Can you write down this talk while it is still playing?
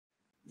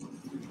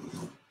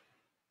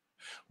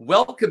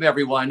Welcome,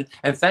 everyone,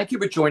 and thank you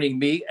for joining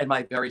me and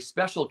my very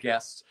special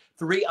guests,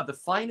 three of the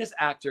finest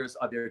actors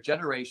of their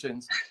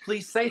generations.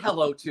 Please say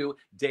hello to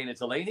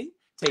Delany,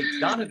 Tate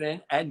Donovan,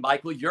 and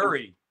Michael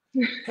Urie.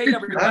 Hey,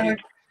 everybody.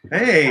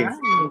 Hey.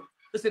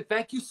 Listen,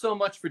 thank you so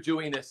much for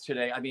doing this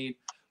today. I mean,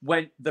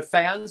 when the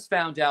fans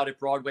found out at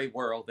Broadway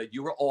World that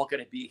you were all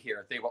going to be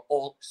here, they were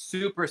all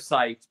super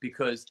psyched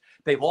because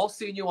they've all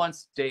seen you on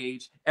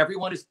stage.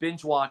 Everyone is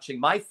binge watching.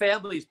 My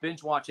family is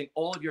binge watching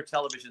all of your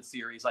television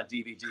series on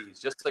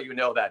DVDs, just so you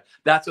know that.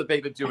 That's what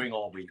they've been doing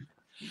all week.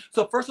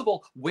 So first of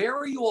all, where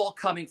are you all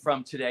coming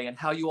from today and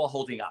how are you all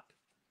holding up?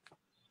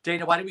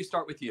 Dana, why don't we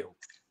start with you?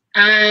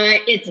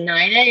 It's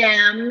 9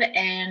 a.m.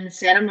 in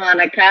Santa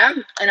Monica,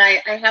 and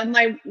I have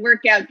my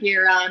workout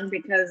gear on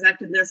because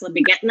after this I'll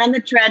be getting on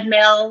the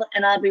treadmill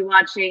and I'll be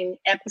watching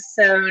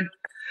episode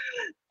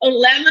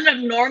 11 of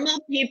Normal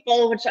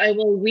People, which I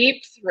will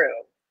weep through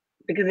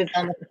because it's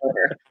almost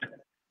over.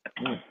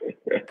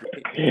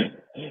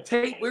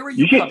 Tate, where are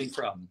you coming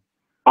from?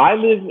 I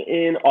live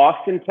in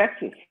Austin,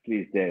 Texas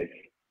these days.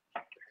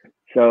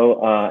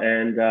 So,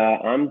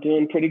 I'm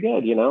doing pretty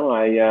good, you know.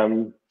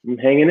 I'm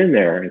hanging in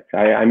there.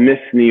 I miss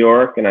New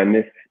York and I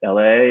miss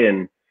LA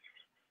and,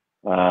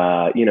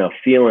 you know,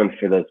 feeling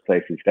for those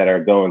places that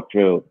are going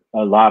through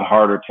a lot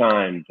harder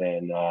times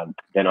than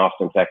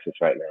Austin, Texas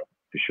right now,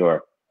 for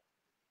sure.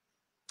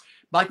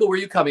 Michael, where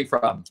are you coming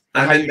from?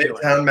 I'm in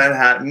Midtown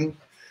Manhattan,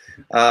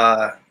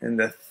 in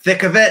the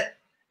thick of it.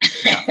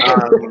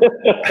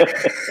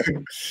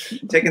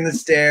 Taking the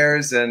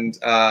stairs and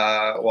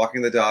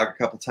walking the dog a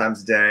couple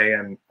times a day,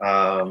 and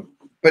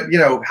but you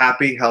know,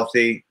 happy,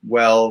 healthy,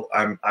 well.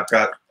 I've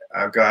got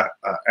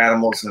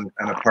animals and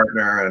a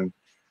partner,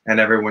 and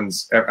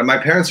everyone's. My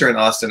parents are in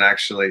Austin,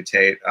 actually,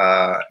 Tate.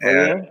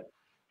 And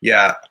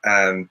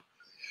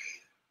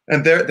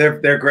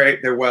they're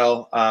great. They're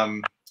well.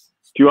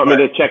 Do you want me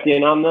to check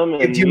in on them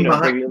and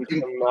bring them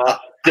some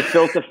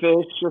gefilte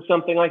fish or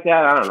something like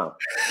that? I don't know.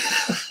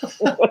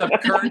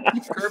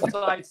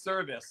 Curbside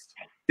service.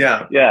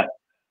 Yeah.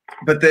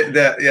 But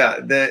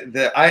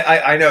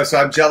I know. So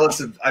I'm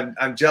jealous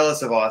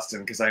of Austin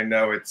because I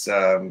know it's.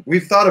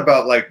 We've thought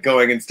about like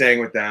going and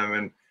staying with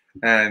them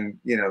and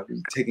you know,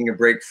 taking a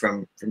break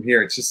from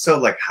here. It's just so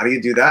like, how do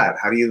you do that?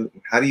 How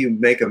do you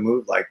make a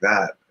move like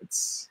that?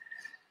 It's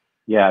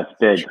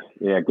big.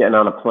 Yeah, getting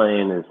on a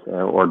plane is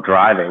or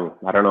driving.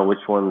 I don't know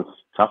which one's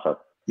tougher.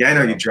 Yeah, I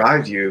know. You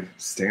drive. Do you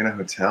stay in a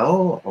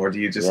hotel or do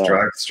you just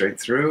drive straight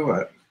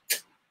through?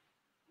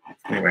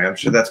 Anyway, I'm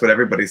sure that's what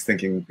everybody's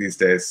thinking these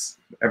days.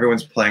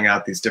 Everyone's playing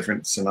out these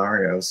different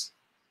scenarios.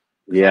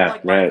 Yeah,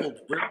 right. Michael,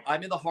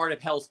 I'm in the heart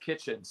of Hell's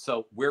Kitchen,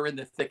 so we're in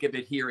the thick of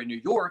it here in New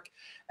York.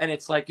 And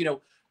it's like, you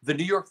know, the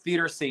New York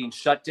theater scene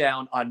shut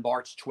down on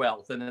March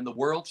 12th, and then the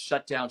world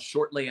shut down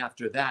shortly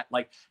after that.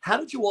 Like, how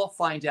did you all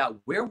find out?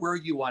 Where were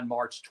you on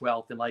March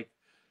 12th? And like,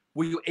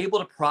 were you able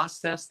to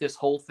process this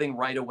whole thing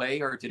right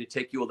away, or did it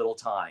take you a little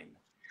time?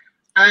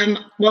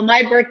 Well,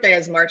 my birthday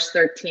is March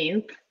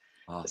 13th.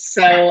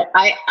 So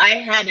I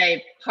had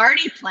a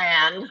party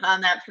planned on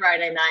that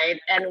Friday night,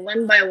 and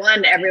one by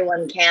one,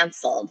 everyone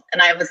canceled.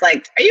 And I was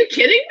like, are you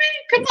kidding me?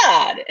 Come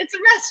on, it's a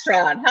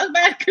restaurant. How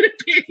bad could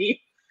it be?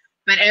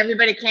 But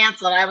everybody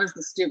canceled. I was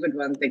the stupid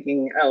one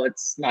thinking, oh,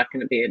 it's not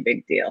going to be a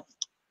big deal.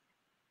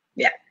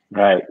 Yeah.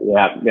 Right.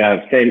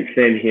 Yeah.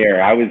 Same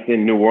here. I was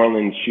in New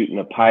Orleans shooting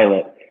a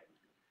pilot,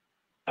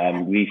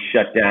 and we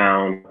shut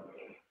down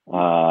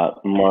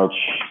March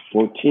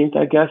 14th,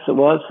 I guess it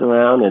was,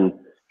 around. And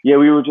yeah,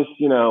 we were just,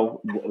 you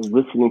know,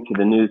 listening to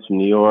the news from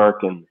New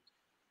York and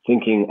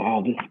thinking,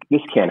 oh,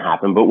 this can't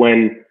happen. But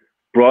when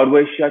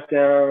Broadway shut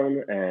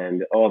down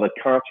and all the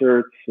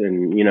concerts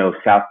and, you know,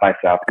 South by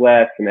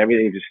Southwest and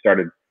everything just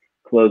started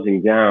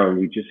closing down,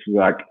 we just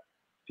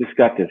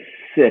got this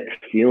sick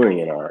feeling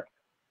in our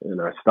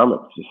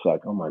stomachs, just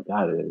like, oh my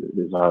God,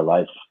 is our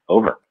life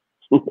over?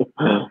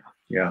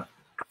 Yeah.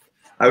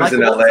 I was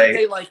in LA. What was the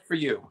day like for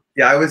you?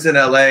 Yeah, I was in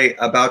LA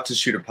about to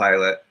shoot a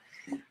pilot,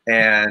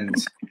 and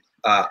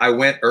I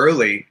went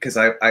early because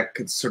I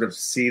could sort of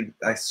see,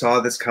 I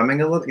saw this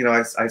coming a little, you know,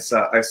 I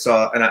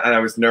saw, and I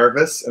was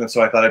nervous. And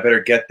so I thought I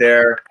better get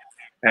there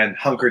and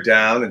hunker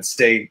down and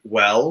stay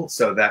well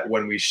so that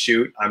when we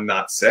shoot, I'm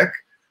not sick.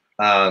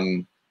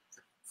 And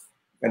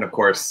of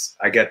course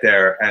I get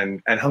there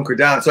and hunker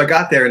down. So I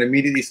got there and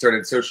immediately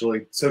started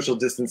social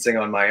distancing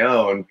on my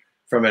own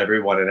from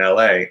everyone in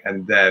LA.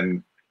 And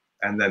then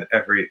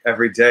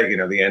every day, you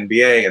know, the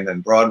NBA and then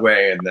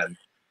Broadway. And then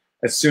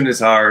as soon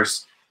as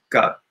ours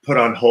got put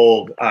on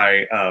hold,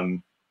 I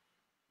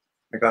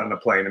got on a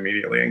plane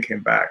immediately and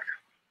came back.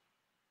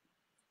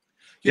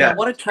 Yeah, I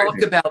want to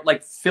talk about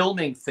like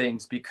filming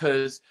things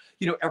because,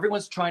 you know,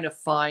 everyone's trying to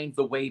find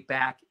the way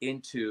back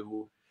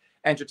into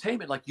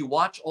entertainment. Like you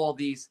watch all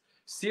these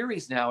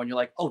series now and you're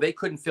like, oh, they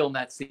couldn't film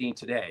that scene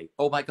today.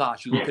 Oh my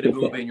gosh, you look at a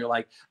movie and you're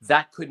like,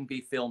 that couldn't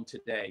be filmed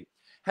today.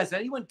 Has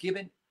anyone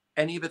given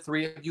any of the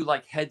three of you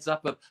like heads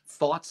up of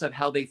thoughts of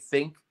how they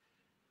think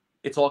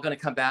it's all going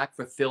to come back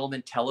for film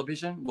and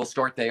television? We'll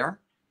start there.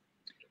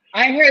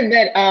 I heard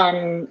that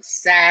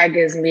SAG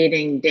is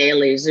meeting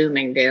daily,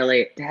 Zooming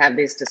daily, to have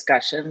these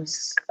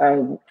discussions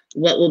of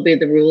what will be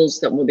the rules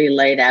that will be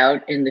laid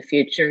out in the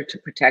future to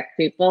protect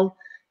people.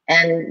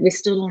 And we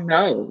still don't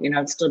know, you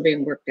know, it's still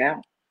being worked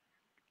out.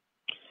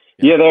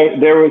 Yeah,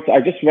 there was, I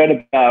just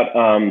read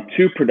about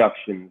 2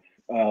 productions,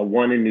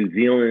 one in New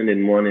Zealand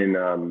and one in,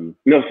 one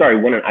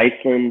in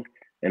Iceland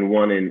and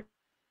one in,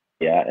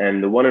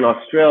 and the one in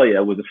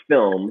Australia was a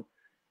film,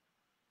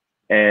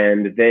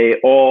 and they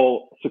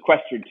all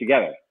sequestered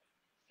together.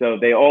 So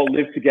they all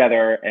live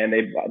together, and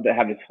they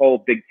have this whole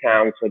big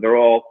town. So they're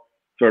all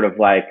sort of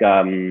like,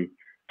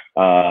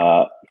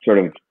 sort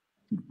of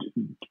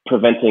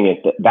preventing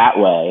it that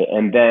way.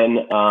 And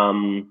then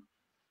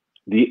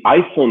the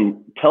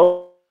Iceland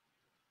television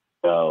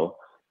show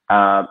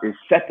is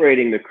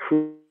separating the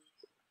crew.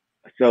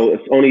 So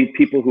it's only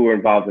people who are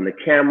involved in the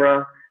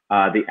camera,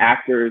 the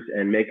actors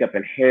and makeup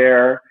and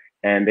hair,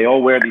 and they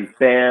all wear these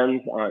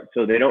bands,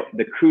 so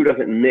the crew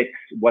doesn't mix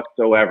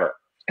whatsoever.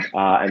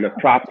 And the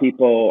prop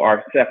people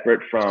are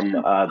separate from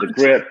the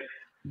grips,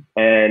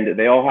 and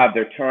they all have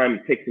their time.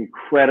 It takes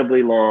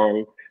incredibly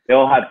long. They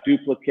all have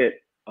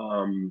duplicate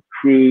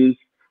crews.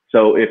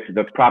 So if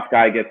the prop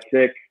guy gets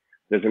sick,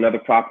 there's another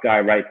prop guy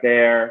right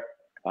there,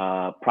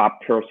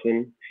 prop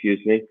person,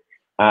 excuse me.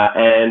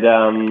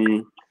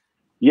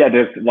 Yeah,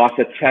 there's lots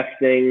of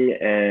testing,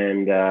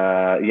 and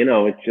you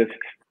know, it's just,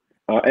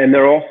 and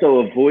they're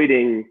also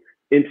avoiding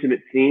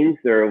intimate scenes.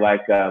 They're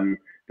like,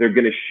 they're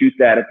going to shoot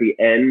that at the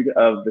end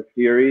of the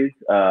series.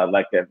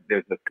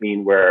 There's a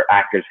scene where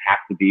actors have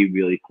to be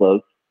really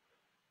close.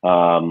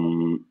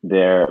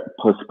 They're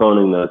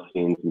postponing those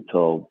scenes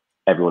until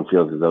everyone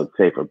feels as though it's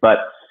safer. But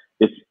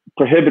it's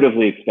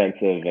prohibitively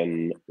expensive,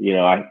 and you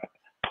know, I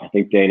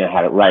think Dana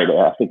had it right.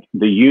 I think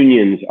the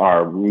unions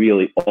are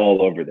really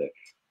all over this.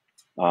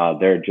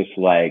 They're just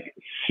like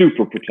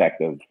super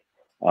protective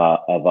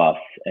of us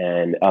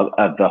and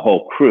of the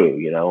whole crew,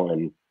 you know,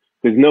 and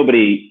because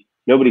nobody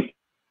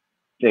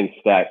thinks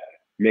that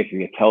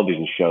making a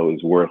television show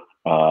is worth,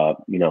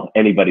 you know,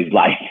 anybody's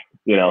life,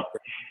 you know.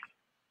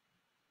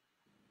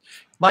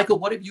 Michael,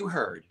 what have you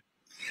heard?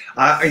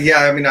 Yeah,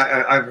 I mean,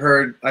 I've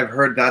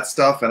heard that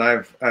stuff, and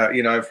I've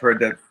heard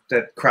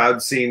that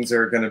crowd scenes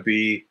are going to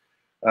be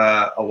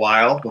a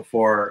while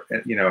before,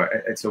 you know,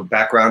 so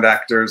background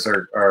actors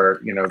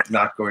are you know,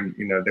 not going,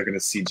 you know, they're going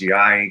to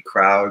CGI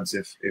crowds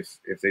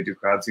if they do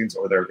crowd scenes,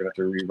 or they're going to have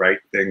to rewrite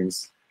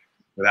things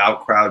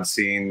without crowd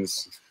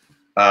scenes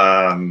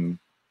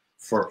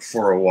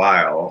for a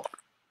while.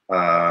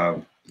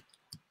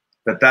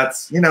 But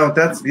that's, you know,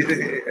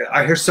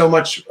 I hear so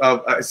much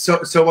of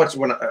so much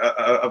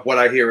of what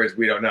I hear is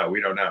we don't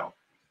know.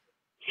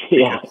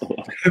 Yeah,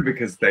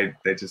 because they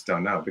just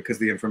don't know, because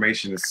the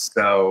information is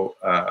so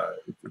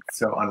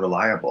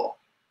unreliable.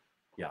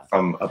 Yeah,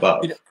 from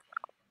above. You know,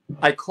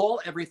 I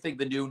call everything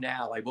the new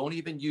now. I won't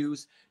even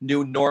use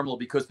new normal,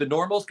 because the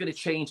normal is going to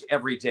change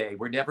every day.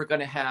 We're never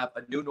going to have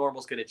a new normal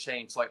is going to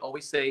change. So I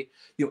always say,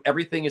 you know,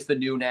 everything is the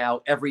new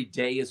now. Every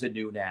day is a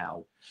new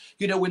now.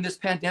 You know, when this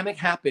pandemic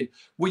happened,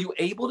 were you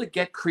able to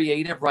get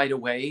creative right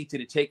away?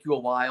 Did it take you a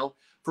while?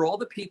 For all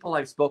the people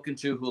I've spoken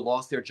to who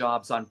lost their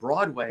jobs on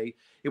Broadway,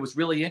 it was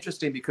really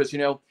interesting because, you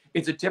know,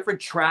 it's a different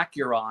track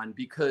you're on,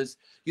 because,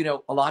 you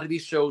know, a lot of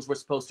these shows were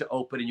supposed to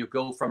open and you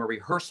go from a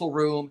rehearsal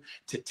room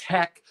to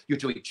tech, you're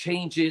doing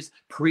changes,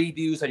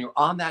 previews, and you're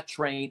on that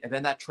train, and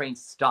then that train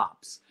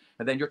stops.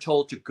 And then you're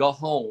told to go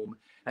home.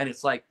 And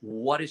it's like,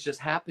 what has just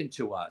happened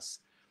to us?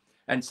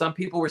 And some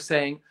people were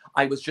saying,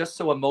 I was just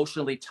so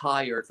emotionally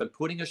tired from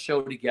putting a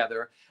show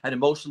together and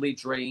emotionally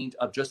drained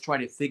of just trying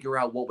to figure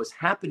out what was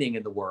happening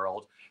in the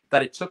world,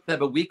 that it took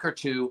them a week or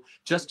two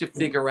just to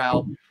figure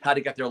out how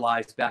to get their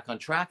lives back on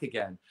track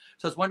again.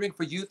 So I was wondering,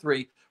 for you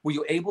three, were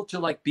you able to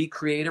like be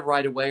creative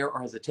right away, or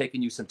has it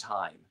taken you some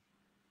time?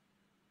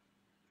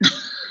 This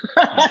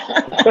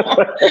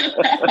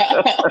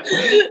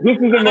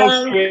is the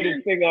most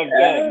creative thing I've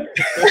done.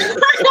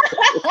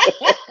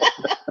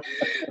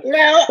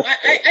 Well,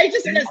 I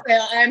just want to say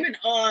I'm in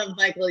awe of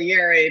Michael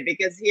Urie,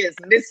 because he is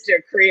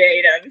Mr.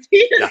 Creative.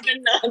 He has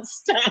been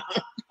nonstop.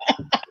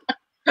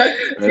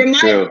 For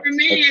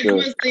me, it's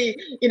mostly,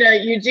 you know,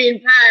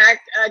 Eugene Pack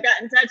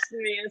got in touch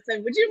with me and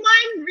said, "Would you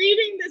mind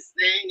reading this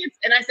thing?"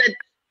 And I said,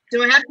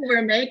 "Do I have to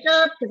wear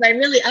makeup? Because I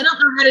don't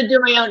know how to do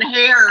my own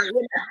hair." You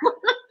know?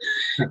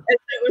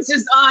 It was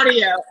just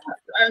audio.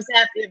 I was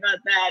happy about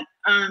that.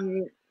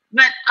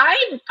 But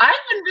I've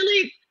been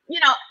really, you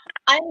know,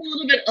 I'm a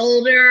little bit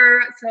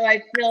older, so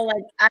I feel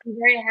like I'm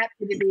very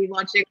happy to be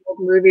watching old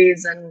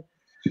movies. And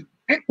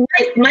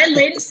my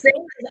latest thing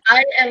is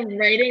I am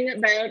writing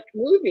about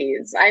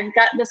movies. I've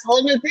got this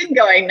whole new thing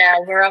going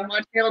now where I'm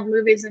watching old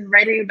movies and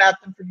writing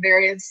about them for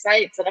various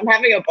sites, and I'm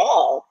having a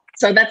ball.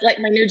 So that's like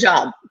my new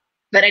job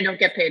that I don't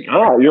get paid for.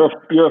 Oh,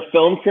 you're a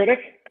film critic?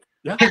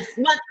 Yeah. Yes,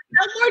 but no,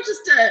 more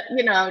just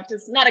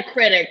just not a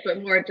critic,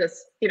 but more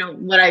just,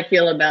 what I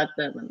feel about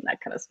them and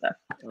that kind of stuff.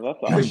 Well, that's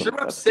Because awesome.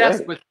 you're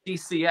obsessed with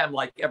TCM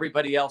like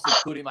everybody else,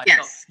 including myself.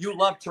 Yes. You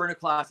love Turner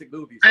Classic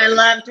Movies. I Right?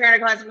 love Turner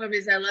Classic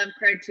Movies. I love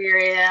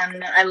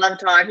Criterion. I love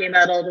talking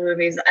about older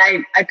movies.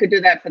 I could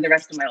do that for the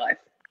rest of my life.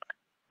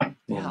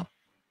 Yeah.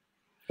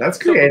 That's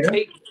So, creative.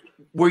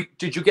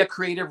 did you get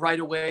creative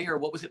right away, or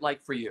what was it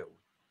like for you?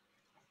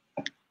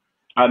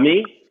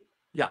 Me?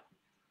 Yeah.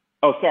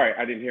 Oh, sorry,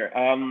 I didn't hear.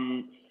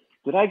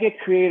 Did I get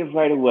creative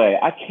right away?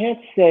 I can't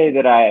say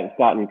that I have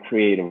gotten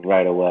creative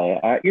right away.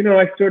 I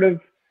sort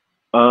of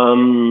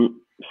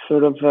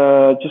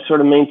just sort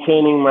of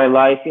maintaining my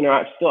life.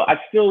 I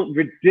still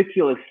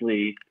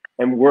ridiculously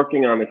am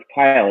working on this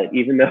pilot,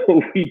 even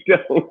though we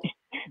don't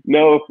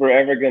know if we're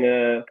ever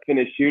gonna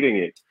finish shooting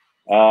it.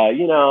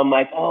 I'm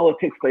like, oh, it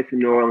takes place in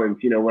New Orleans.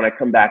 When I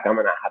come back, I'm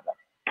gonna have a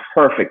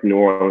perfect New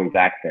Orleans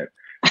accent.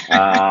 It's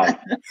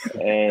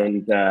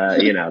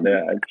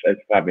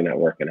probably not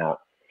working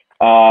out.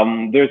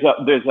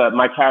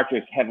 My character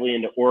is heavily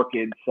into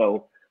orchids,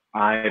 so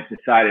I've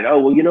decided, oh,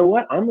 well, you know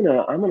what? I'm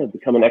gonna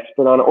become an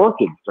expert on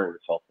orchids during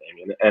this whole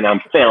thing, and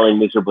I'm failing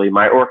miserably.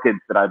 My orchids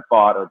that I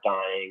bought are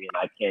dying, and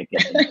I can't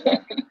get them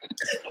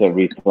to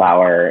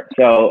reflower.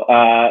 So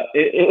I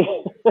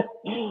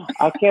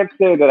can't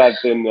say that I've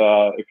been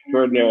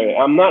extraordinary.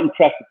 I'm not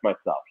impressed with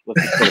myself.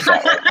 Let's just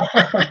put it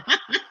that way.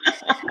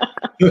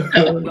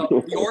 Well,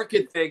 the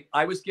orchid thing,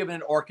 I was given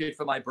an orchid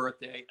for my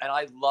birthday, and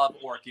I love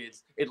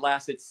orchids. It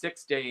lasted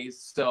 6 days,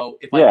 so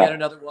if I get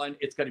another one,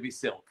 it's going to be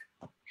silk.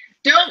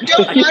 Don't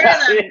water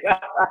them.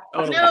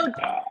 Oh, No,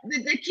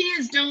 the key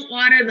is don't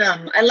water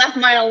them. I left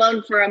mine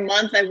alone for a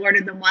month. I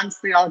watered them once.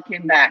 They all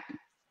came back.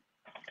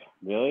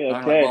 Really? All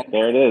right, Okay, well,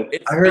 there it is.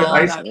 I heard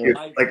gone. Ice Cube,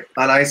 like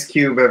on Ice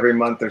Cube every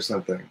month or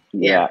something.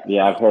 Yeah,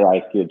 I've heard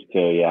ice cubes too.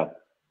 Yeah.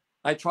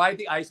 I tried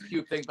the ice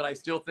cube thing, but I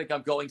still think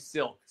I'm going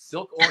silk.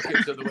 Silk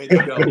orchids are the way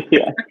to go.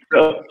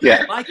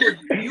 Yeah. Michael,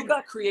 you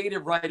got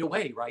creative right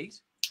away, right?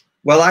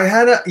 Well, I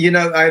had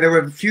there were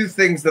a few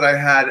things that I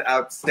had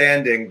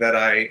outstanding that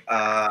I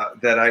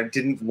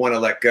didn't want to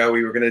let go.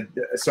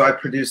 So I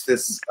produced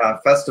this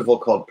festival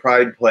called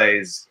Pride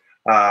Plays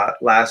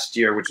last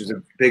year, which was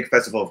a big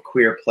festival of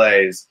queer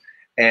plays,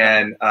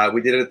 and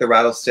we did it at the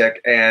Rattlestick,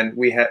 and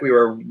we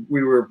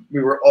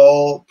were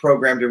all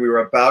programmed, and we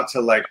were about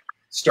to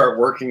start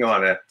working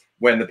on it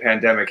when the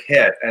pandemic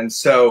hit. And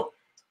so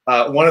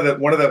one of the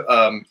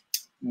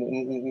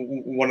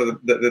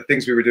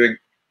things we were doing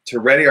to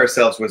ready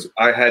ourselves was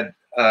I had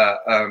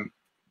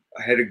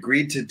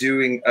agreed to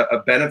doing a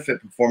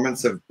benefit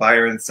performance of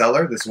Buyer and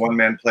Seller, this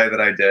one-man play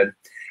that I did,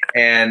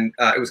 and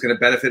it was going to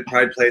benefit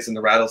Pride Plays in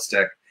the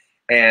Rattlestick,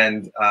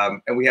 and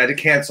we had to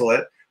cancel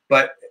it,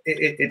 but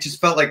it just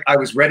felt like I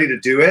was ready to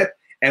do it,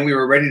 and we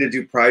were ready to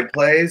do Pride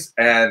Plays,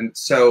 and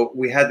so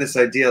we had this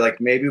idea, like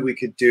maybe we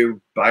could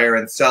do Buyer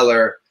and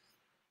Seller.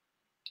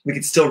 We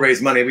could still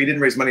raise money. We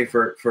didn't raise money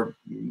for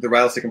the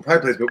Rattlestick and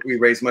Pride Plays, but we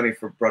raised money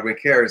for Broadway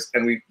Cares,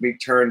 and we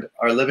turned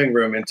our living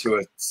room into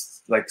a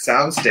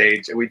sound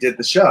stage, and we did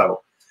the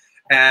show,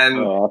 and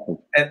awesome.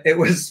 And it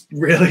was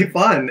really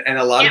fun, and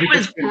a lot of people. It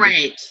was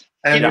great.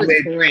 And it was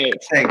great.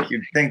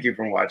 Thank you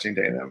for watching,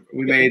 Dana.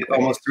 We made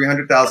almost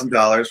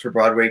 $300,000 for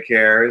Broadway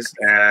Cares,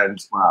 and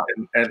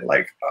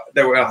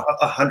there were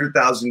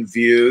 100,000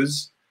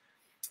 views,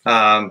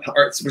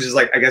 which is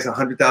I guess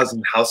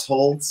 100,000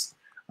 households.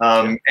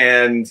 And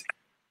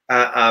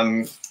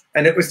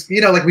it was,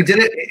 we did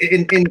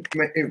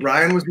it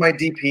Ryan was my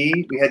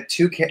DP. We had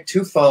two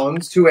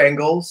phones, two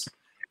angles,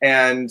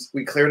 and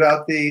we cleared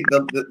out the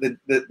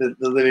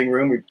living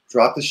room. We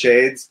dropped the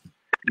shades.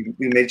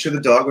 We made sure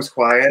the dog was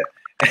quiet,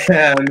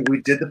 and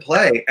we did the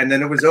play. And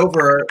then it was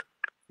over.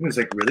 It was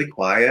really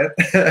quiet.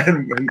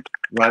 And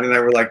Ryan and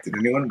I were like, did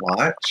anyone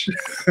watch?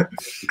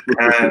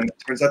 And it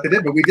turns out they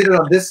did. But we did it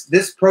on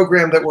this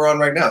program that we're on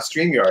right now,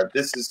 StreamYard.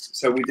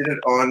 So we did it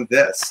on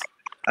this.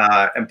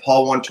 And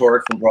Paul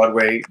Wontorek from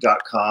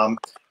Broadway.com,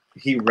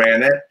 he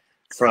ran it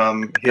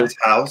from his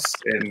house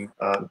in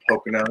the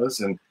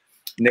Poconos, and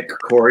Nick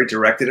Corey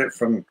directed it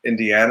from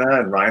Indiana,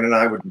 and Ryan and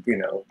I would,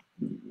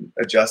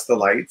 adjust the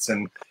lights,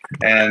 and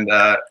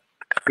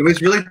it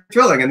was really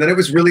thrilling. And then it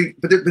was really,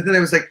 but then it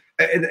was it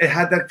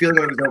had that feeling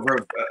when it was over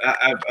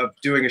of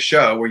doing a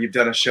show where you've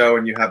done a show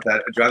and you have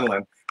that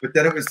adrenaline. But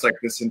then it was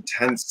this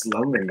intense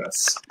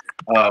loneliness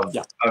of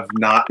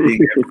not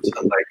being able to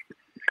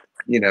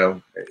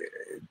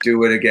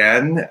do it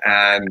again,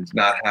 and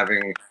not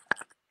having,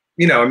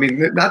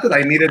 not that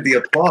I needed the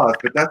applause,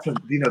 but that's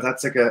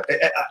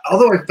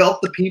although I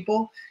felt the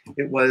people,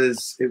 it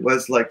was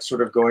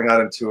sort of going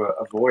out into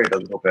a void a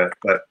little bit,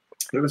 but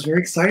it was very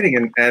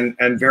exciting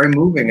and very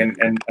moving,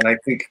 and I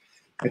think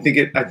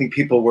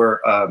people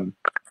were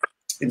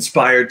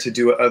inspired to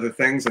do other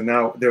things, and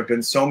now there have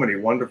been so many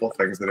wonderful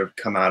things that have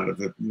come out of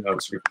the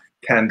sort of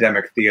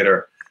pandemic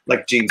theater,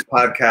 like Gene's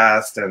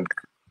podcast, and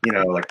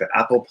the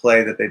Apple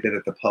play that they did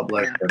at the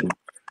Public, and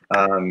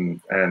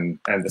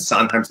the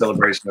Sondheim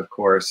celebration, of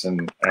course,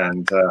 and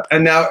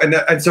now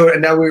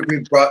we're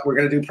going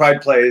to do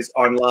Pride Plays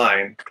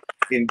online,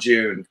 in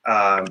June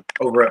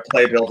over at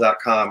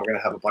playbill.com. We're going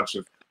to have a bunch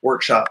of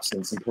workshops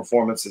and some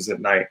performances at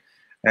night.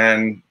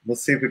 And we'll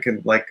see if we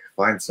can like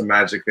find some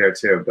magic there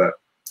too. But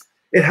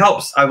it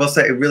helps. I will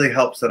say it really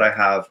helps that I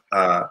have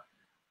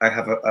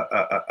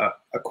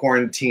a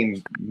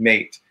quarantine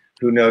mate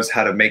who knows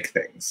how to make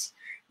things.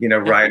 You know,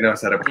 Ryan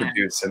knows how to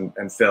produce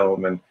and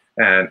film, and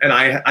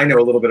I know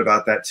a little bit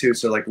about that too.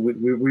 So like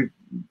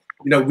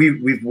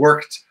we've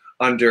worked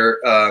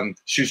under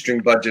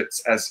shoestring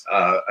budgets as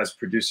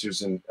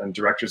producers and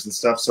directors and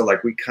stuff. So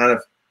like we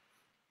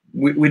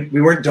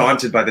weren't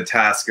daunted by the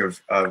task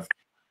of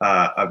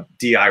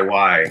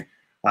DIY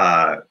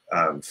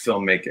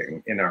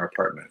filmmaking in our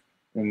apartment.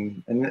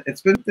 And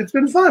it's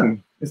been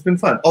fun. It's been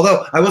fun.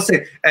 Although I will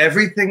say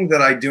everything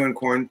that I do in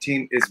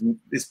quarantine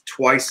is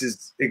twice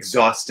as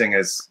exhausting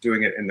as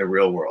doing it in the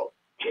real world.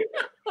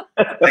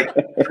 Like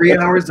 3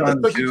 hours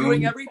on but Zoom. You're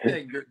doing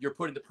everything. You're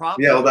putting the prop.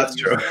 Yeah, well, that's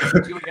true.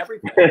 You're doing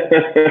everything.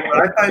 But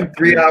I find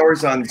 3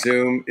 hours on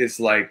Zoom is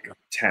like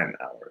 10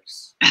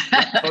 hours.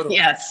 Totally.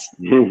 Yes.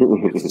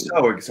 It's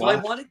so exhausting. Well,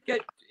 I want to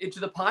get into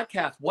the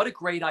podcast. What a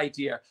great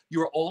idea.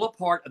 You are all a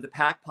part of the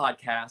PAC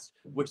podcast,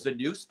 which is a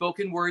new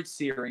spoken word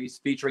series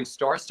featuring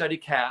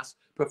star-studded cast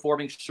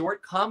performing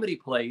short comedy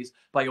plays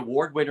by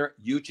award winner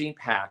Eugene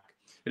Pack.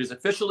 It is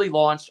officially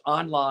launched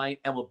online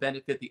and will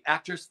benefit the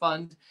Actors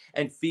Fund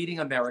and Feeding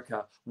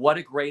America. What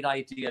a great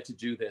idea to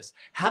do this.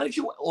 How did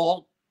you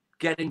all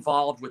get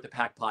involved with the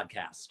PAC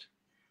podcast?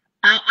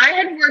 I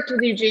had worked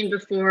with Eugene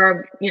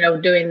before, you know,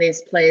 doing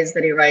these plays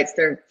that he writes.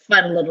 They're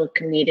fun little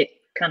comedic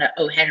kind of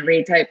O.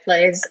 Henry type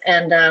plays.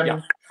 And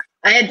I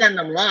had done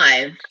them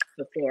live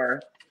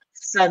before.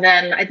 So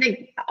then I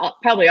think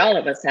probably all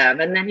of us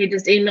have. And then he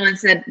just emailed and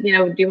said, you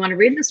know, do you want to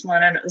read this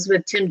one? And it was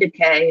with Tim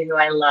DeKay, who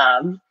I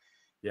love,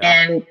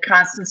 and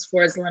Constance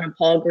Forsland and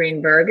Paul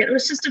Greenberg. And it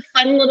was just a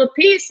fun little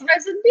piece. And I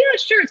said, yeah,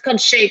 sure. It's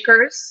called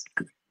Shakers.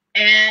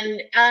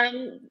 And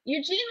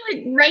Eugene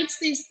like writes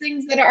these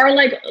things that are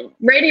like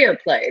radio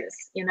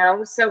plays, you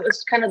know, so it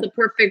was kind of the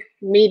perfect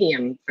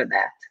medium for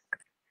that.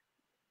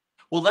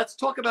 Well, let's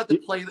talk about the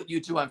play that you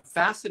do. I'm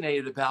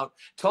fascinated about.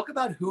 Talk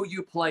about who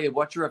you play and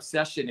what your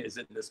obsession is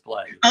in this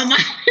play.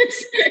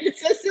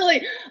 It's so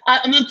silly.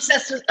 I'm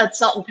obsessed with a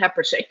salt and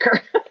pepper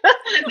shaker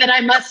that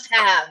I must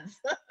have.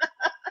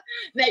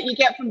 That you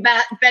get from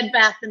Bed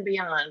Bath and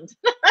Beyond.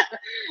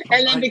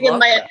 And then because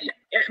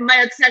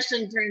my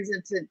obsession turns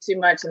into too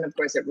much, and of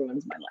course it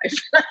ruins my life.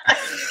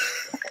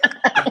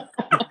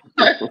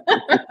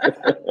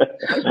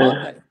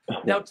 Okay.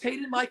 Now, Tate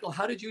and Michael,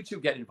 how did you two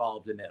get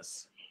involved in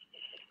this?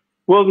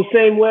 Well, the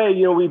same way,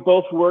 you know, we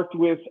both worked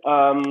with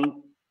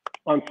on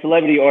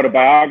Celebrity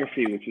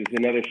Autobiography, which is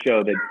another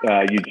show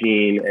that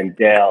Eugene and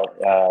Dale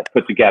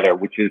put together,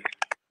 which is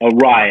a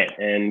riot,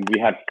 and we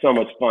had so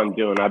much fun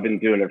doing. I've been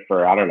doing it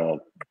for, I don't know,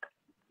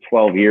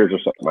 12 years or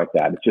something like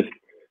that. It's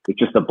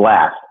just a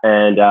blast.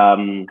 And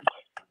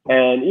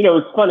you know,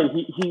 it's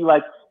funny. He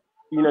like,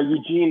 you know,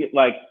 Eugene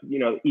like, you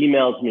know,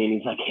 emails me and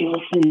he's like, hey,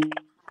 listen,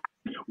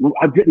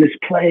 I've written this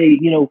play.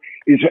 You know,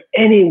 is there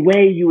any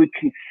way you would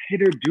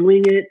consider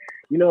doing it?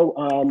 You know,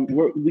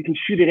 we can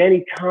shoot at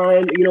any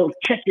time. You know,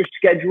 check your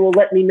schedule.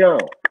 Let me know.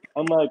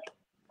 I'm like,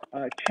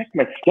 check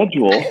my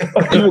schedule.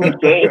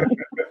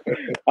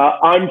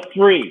 I'm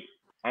free.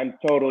 I'm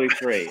totally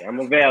free. I'm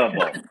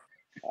available.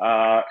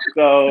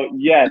 So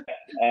yes,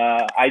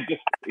 I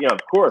just, you know,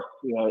 of course,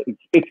 you know,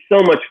 it's so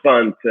much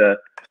fun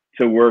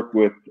to work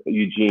with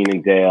Eugene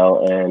and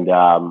Dale, and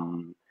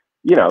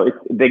you know,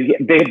 they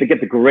get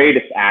the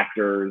greatest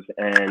actors,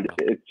 and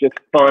it's just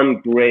fun,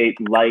 great,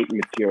 light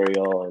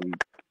material, and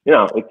you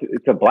know,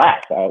 it's a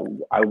blast.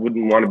 I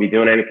wouldn't want to be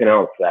doing anything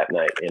else that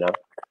night, you know.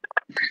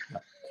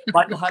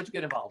 Michael, how'd you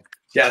get involved?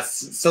 Yes,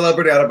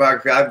 Celebrity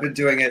Autobiography. I've been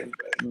doing it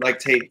like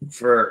Tate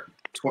for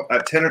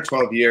 10 or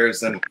 12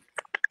 years, and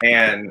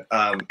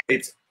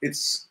it's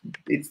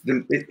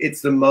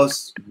the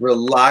most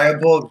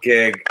reliable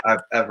gig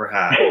I've ever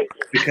had,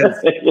 because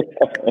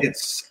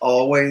it's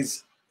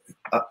always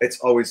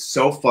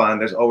so fun.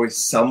 There's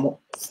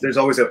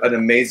always an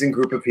amazing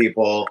group of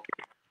people,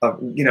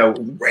 you know,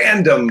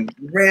 random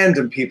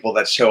people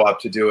that show up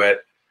to do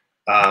it.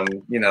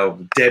 You know,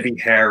 Debbie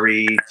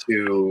Harry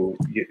to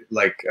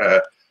like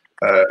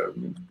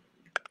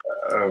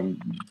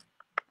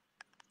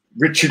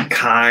Richard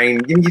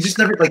Kind. You just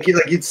never like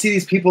you'd see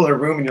these people in a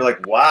room and you're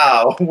like,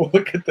 wow,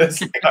 look at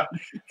this guy.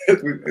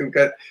 We've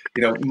got,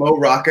 you know, Mo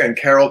Rocca and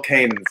Carol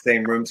Kane in the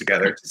same room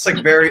together. It's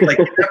like very like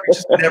you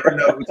just never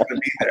know who's going to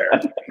be there.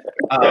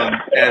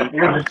 And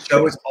the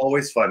show is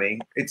always funny.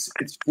 It's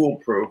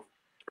foolproof.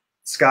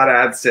 Scott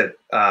Adsit,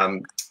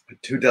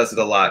 who does it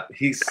a lot,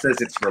 he says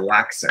it's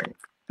relaxing.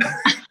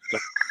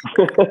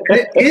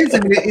 It is. I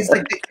mean, it's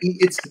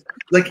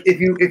like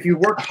if you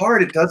work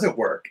hard, it doesn't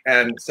work,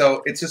 and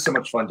so it's just so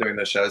much fun doing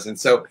those shows. And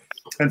so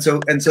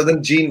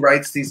then Gene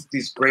writes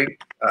these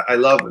great. I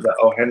love the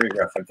O. Henry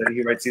reference that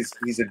he writes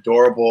these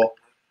adorable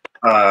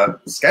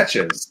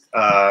sketches,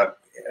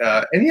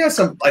 and he has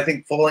some, I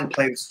think, full-length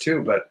plays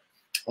too. But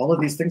all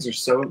of these things are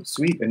so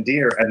sweet and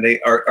dear, and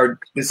they are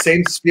the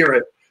same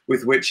spirit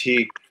with which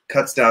he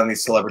cuts down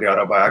these celebrity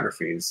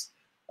autobiographies,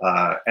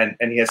 and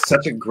he has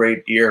such a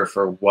great ear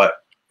for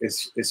what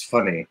is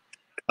funny.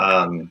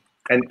 And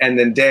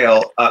then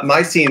Dale,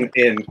 my scene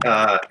in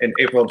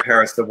April in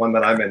Paris, the one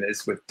that I'm in,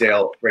 is with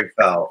Dale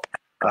Rayfell,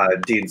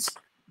 Dean's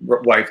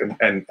wife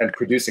and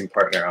producing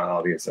partner on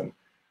all these,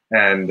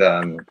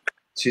 and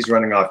she's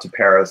running off to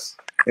Paris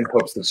in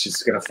hopes that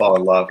she's going to fall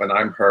in love, and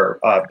I'm her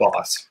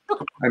boss.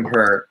 I'm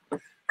her.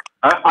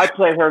 I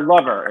play her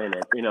lover in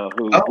it, you know,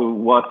 who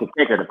wants to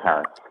take her to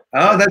Paris.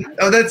 Oh,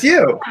 that's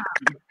you.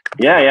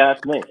 Yeah,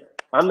 that's me.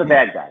 I'm the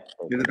bad guy.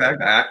 You're the bad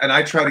guy, and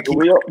I try to keep.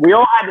 We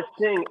all had to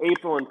sing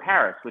 "April in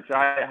Paris," which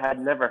I had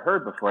never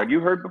heard before. Had you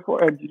heard before?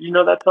 Did you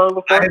know that song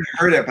before? I had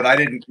heard it, but I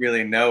didn't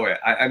really know it.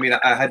 I mean,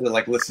 I had to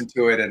like listen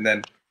to it, and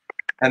then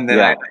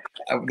yeah.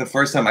 the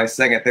first time I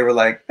sang it, they were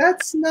like,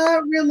 "That's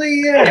not really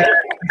it."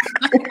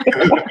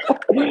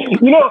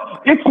 You know,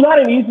 it's not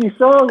an easy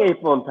song,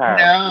 "April in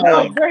Paris."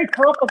 No. It's very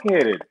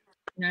complicated.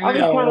 No. I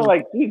was kind of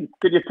like, geez,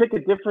 could you pick a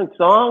different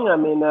song? I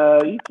mean,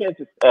 you can't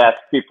just ask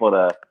people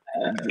to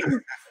do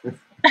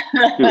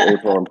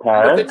April in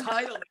Paris. But the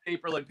title is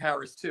April in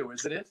Paris too,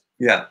 isn't it?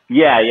 Yeah.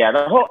 Yeah.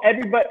 The whole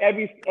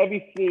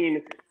every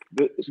scene,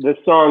 the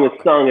song is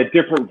sung a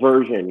different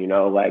version. You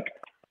know, like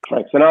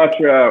Frank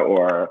Sinatra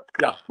or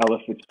Ella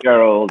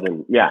Fitzgerald,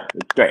 and yeah,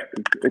 it's great.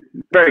 It's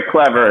very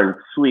clever and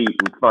sweet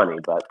and funny,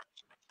 but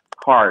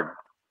hard.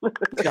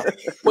 Yeah.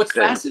 What's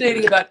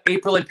fascinating about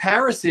April in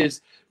Paris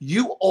is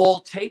you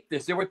all taped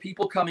this. There were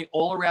people coming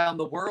all around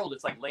the world.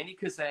 It's like Lainey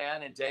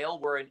Kazan and Dale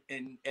were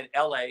in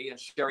LA, and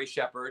Sherry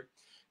Shepard.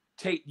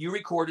 Tate, you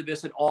recorded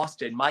this in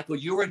Austin. Michael,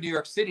 you were in New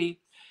York City.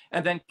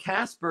 And then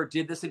Casper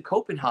did this in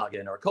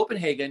Copenhagen.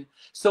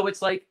 So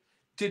it's like,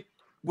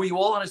 were you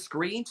all on a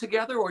screen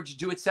together, or did you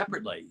do it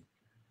separately?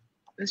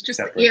 It was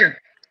just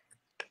here.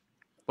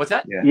 What's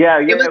that? Yeah.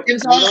 It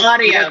was all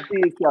audio. We don't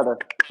see each other.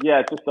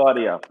 Yeah, it's just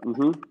audio.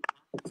 Mm-hmm.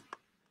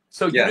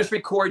 So you just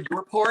record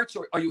your parts,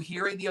 or are you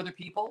hearing the other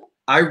people?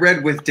 I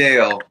read with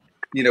Dale.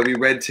 You know, we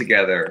read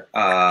together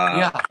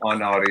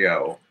on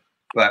audio,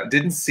 but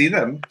didn't see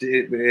them.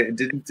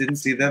 Didn't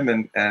see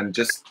them, and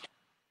just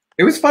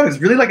it was fun. It's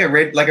really like a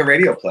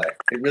radio play.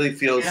 It really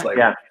feels like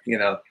you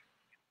know,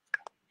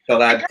 the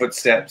loud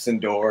footsteps and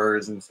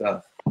doors and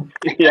stuff.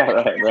 Yeah,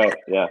 right.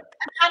 Yeah.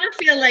 I kind of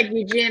feel like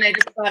Eugene. I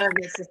just thought of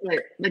this as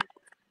like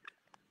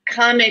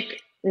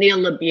comic Neil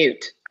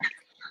LaBute.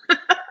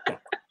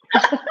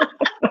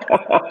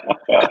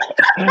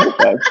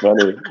 That's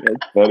funny.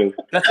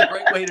 That's a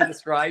great way to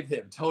describe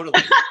him.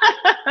 Totally.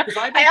 Because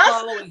I've been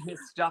following his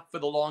stuff for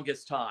the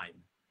longest time.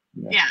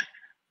 Yeah.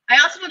 I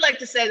also would like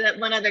to say that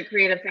one other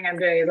creative thing I'm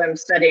doing is I'm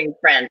studying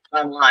French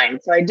online.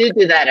 So I do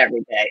that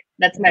every day.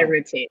 That's my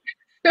routine.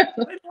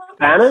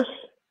 Spanish?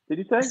 Did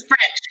you say?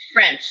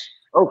 French.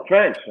 Oh,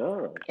 French.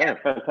 Oh, yeah,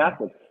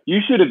 fantastic.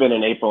 You should have been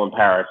in April in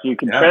Paris. You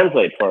can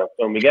translate for us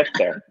when we get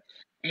there.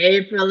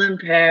 April in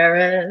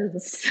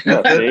Paris.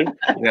 Yeah,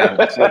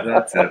 that's it.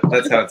 That's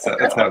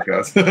how it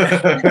goes.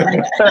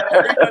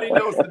 Everybody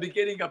knows the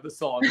beginning of the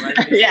song, right?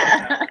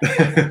 Yeah.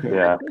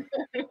 Yeah.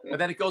 And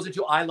then it goes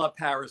into "I Love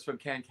Paris" from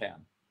Can.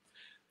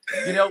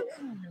 You know,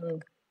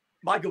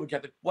 Michael would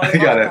get it. What I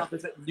love about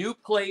is that new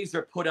plays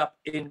are put up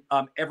in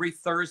every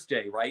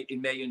Thursday, right, in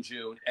May and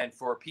June. And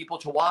for people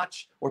to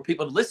watch or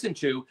people to listen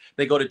to,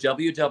 they go to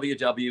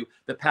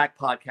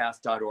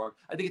www.thepackpodcast.org.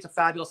 I think it's a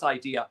fabulous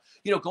idea.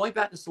 You know, going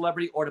back to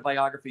celebrity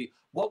autobiography,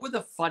 what were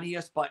the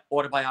funniest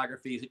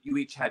autobiographies that you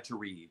each had to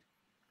read?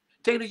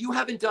 Dana, you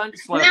haven't done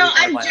celebrity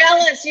autobiography. No, I'm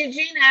jealous.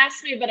 Eugene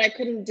asked me, but I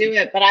couldn't do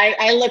it. But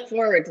I look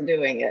forward to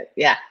doing it.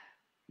 Yeah.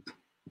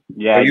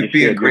 Yeah, you'd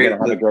be a great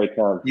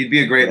time. You'd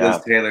be a great Liz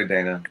Taylor,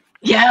 Dana.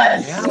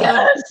 Yes.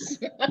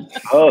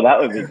 Oh, that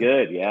would be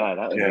good. Yeah,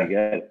 that would be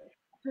good.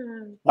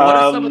 What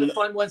are some of the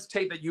fun ones,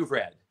 Tate, that you've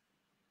read?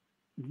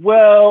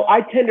 Well,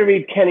 I tend to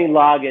read Kenny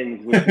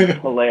Loggins, which is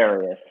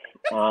hilarious.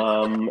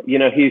 You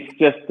know, he's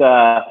just,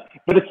 but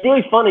it's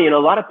really funny. You know,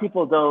 a lot of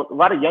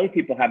young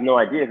people have no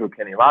idea who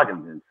Kenny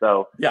Loggins is.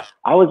 So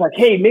I was like,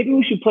 hey, maybe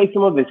we should play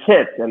some of his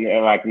hits. And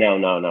they're like, no.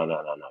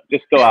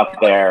 Just go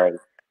out there and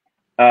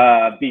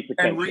be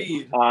pretentious and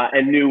read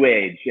and new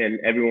age, and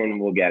everyone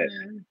will get it.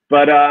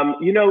 But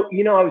you know,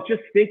 I was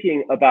just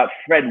thinking about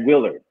Fred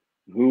Willard,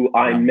 who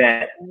I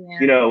met.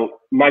 You know,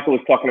 Michael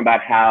was talking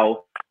about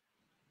how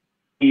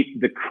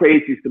the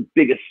craziest, the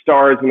biggest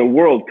stars in the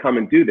world come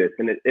and do this,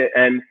 and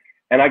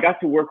I got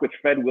to work with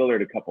Fred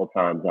Willard a couple of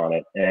times on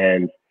it,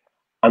 and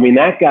I mean,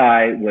 that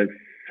guy was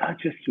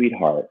such a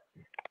sweetheart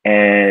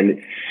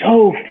and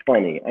so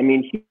funny. I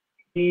mean, he'd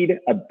read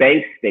a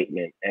bank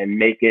statement and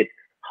make it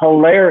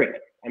hilarious.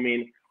 I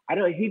mean,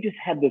 he just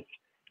had this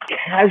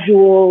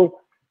casual,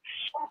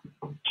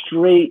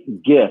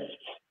 straight gift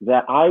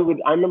that I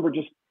remember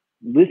just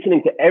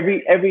listening to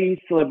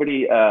every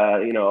celebrity,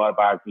 you know,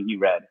 autobiography he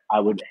read.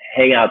 I would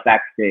hang out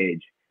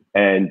backstage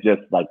and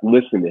just like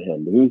listen to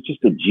him. He was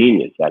just a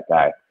genius, that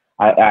guy.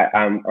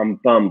 I'm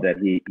bummed that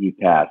he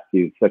passed.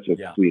 He was such a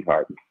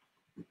sweetheart.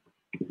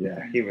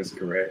 Yeah, he was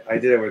great. I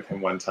did it with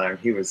him one time.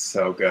 He was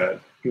so good.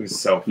 He was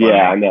so funny.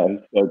 Yeah, I know.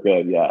 He's so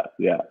good.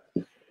 Yeah.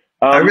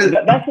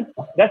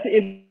 That's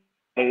the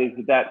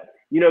is that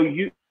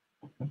you.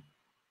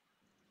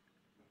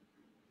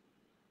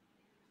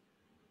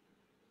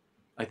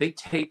 I think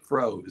Tate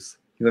froze.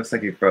 He looks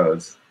like he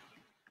froze.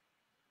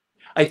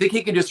 I think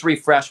he can just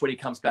refresh when he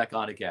comes back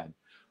on again.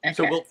 Okay.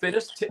 So we'll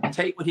finish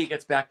Tate when he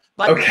gets back.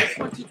 But okay.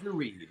 What did you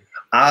read?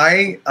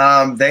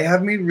 They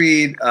have me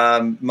read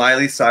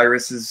Miley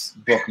Cyrus's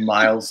book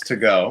Miles to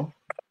Go,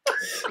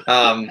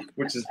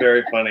 which is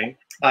very funny.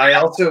 I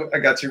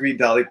got to read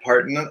Dolly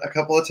Parton a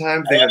couple of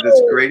times. They have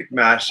this great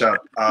mashup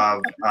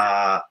of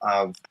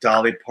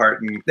Dolly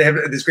Parton. They have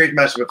this great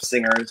mashup of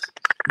singers,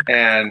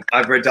 and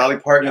I've read Dolly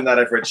Parton, and that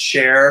I've read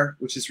Cher,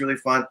 which is really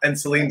fun, and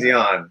Celine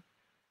Dion.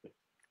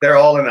 They're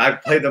all in.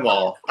 I've played them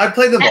all.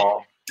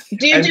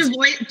 Do you do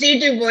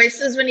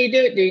voices when you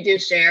do it? Do you do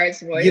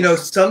Cher's voice?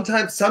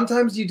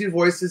 Sometimes you do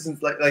voices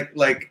and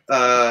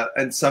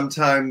and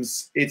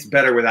sometimes it's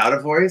better without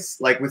a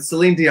voice. Like with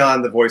Celine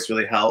Dion, the voice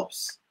really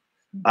helps.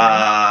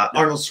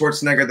 Arnold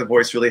Schwarzenegger, the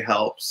voice really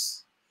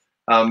helps.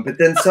 But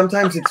then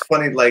sometimes it's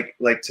funny, like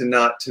to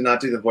not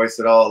do the voice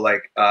at all.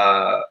 Like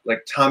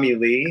Tommy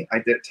Lee.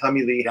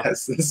 Tommy Lee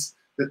has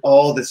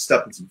all this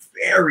stuff that's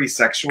very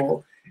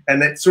sexual,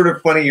 and it's sort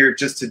of funnier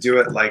just to do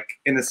it like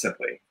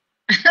innocently.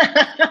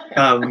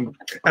 And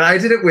I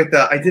did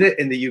it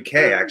in the UK,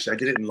 actually. I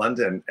did it in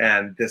London,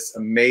 and this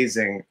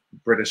amazing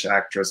British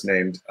actress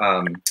named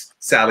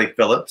Sally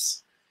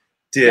Phillips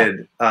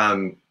did.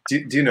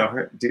 Do you know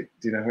her? Do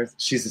you know her?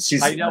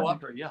 She's I know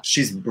of her. Yeah.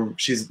 She's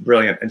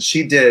brilliant, and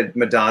she did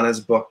Madonna's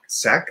book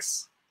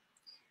Sex,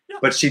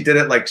 but she did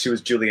it like she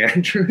was Julie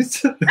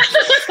Andrews.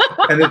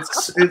 And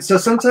so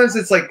sometimes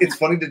it's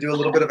funny to do a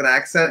little bit of an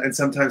accent, and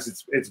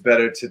sometimes it's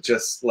better to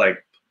just put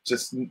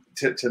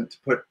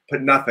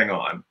nothing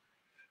on,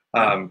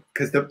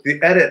 because the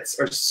edits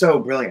are so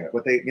brilliant.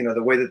 What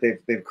the way that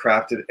they've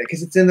crafted it,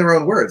 because it's in their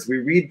own words. We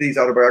read these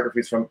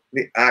autobiographies from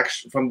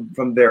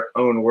their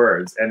own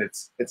words, and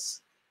it's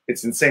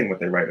insane what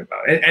they write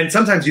about. And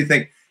sometimes you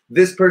think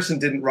this person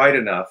didn't write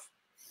enough,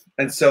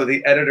 and so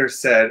the editor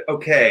said,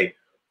 okay,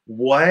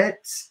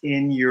 what's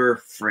in your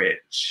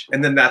fridge?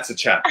 And then that's a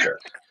chapter.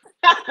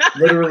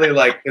 Literally,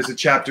 like there's a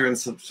chapter in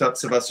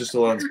Sylvester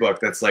Stallone's book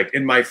that's like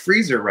in my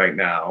freezer right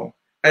now,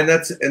 and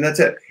that's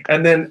it.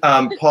 And then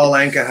Paul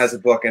Anka has a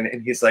book,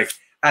 and he's like,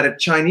 at a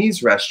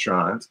Chinese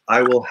restaurant,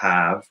 I will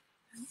have,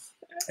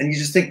 and you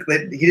just think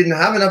that he didn't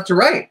have enough to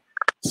write,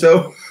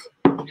 so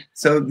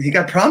he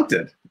got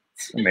prompted.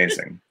 It's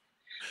amazing.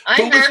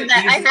 I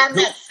have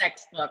that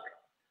sex book.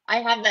 I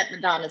have that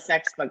Madonna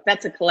sex book.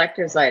 That's a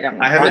collector's item.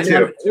 I have it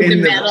too.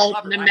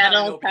 The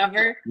metal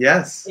cover.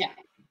 Yes. Yeah.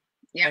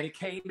 Yeah. And it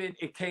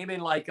came in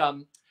like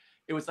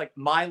it was like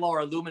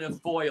Mylar aluminum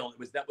foil. It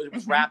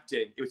was wrapped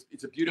in.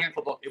 It's a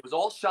beautiful book. It was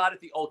all shot at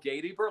the Old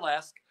Gaiety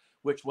Burlesque,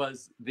 which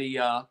was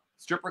the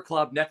stripper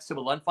club next to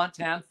the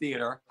Lunfontaine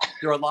Theater.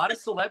 There are a lot of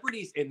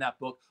celebrities in that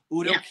book.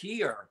 Udo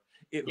Kier,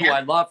 who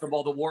I love from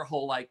all the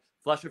Warhol, like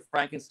Flesh of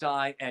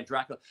Frankenstein and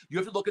Dracula. You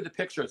have to look at the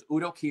pictures.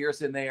 Udo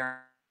Kier's in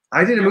there.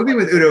 I did a movie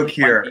with Udo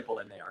Kier. People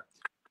in there.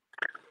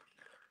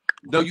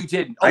 No, you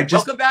didn't. Oh,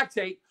 welcome back,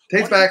 Tate.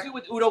 Tate's back. What do you do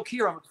with Udo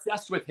Kier? I'm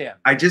obsessed with him.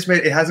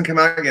 It hasn't come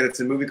out yet.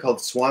 It's a movie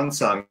called Swan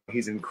Song.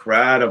 He's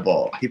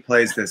incredible. He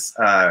plays this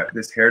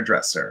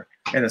hairdresser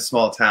in a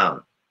small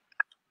town.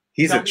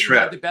 He's a trip.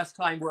 You had the best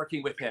time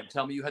working with him.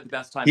 Tell me you had the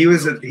best time. I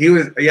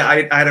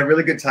had a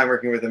really good time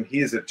working with him. He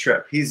is a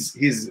trip.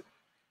 He's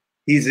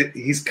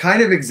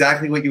kind of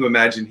exactly what you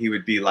imagine he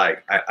would be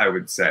like, I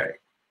would say.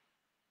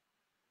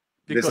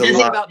 Because the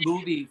thing about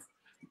movies,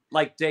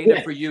 like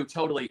Dana, for you,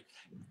 totally.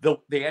 The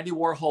Andy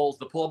Warhol's,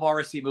 the Paul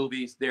Morrissey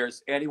movies,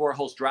 there's Andy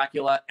Warhol's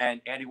Dracula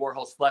and Andy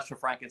Warhol's Flesh of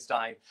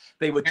Frankenstein.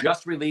 They were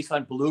just released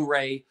on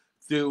Blu-ray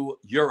through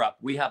Europe.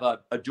 We have a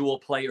dual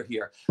player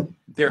here.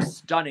 They're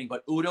stunning,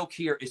 but Udo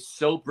Kier is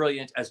so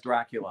brilliant as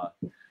Dracula.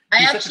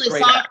 I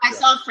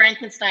saw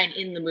Frankenstein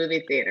in the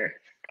movie theater.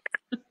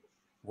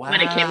 Wow.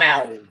 When it came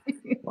out.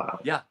 Wow.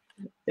 Yeah.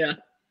 Yeah.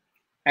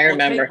 I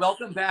remember. Kate,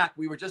 welcome back.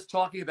 We were just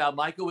talking about,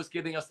 Michael was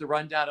giving us the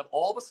rundown of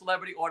all the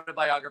celebrity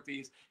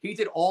autobiographies. He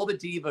did all the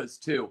divas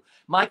too.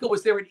 Michael,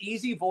 was there an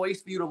easy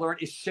voice for you to learn?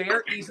 Is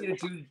Cher easy to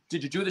do?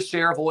 Did you do the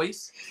Cher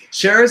voice?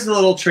 Cher is a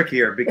little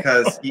trickier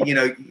because,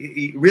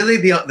 really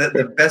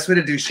the best way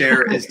to do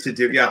Cher is to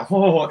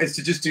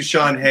just do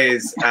Sean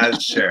Hayes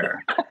as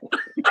Cher.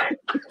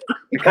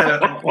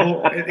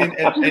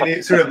 And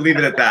you sort of leave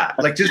it at that,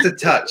 like just a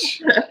touch.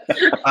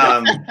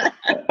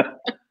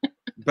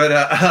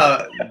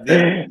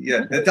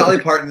 The Dolly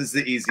Parton is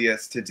the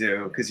easiest to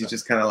do because you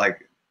just kind of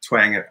like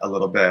twang it a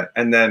little bit,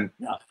 and then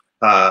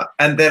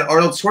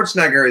Arnold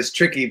Schwarzenegger is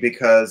tricky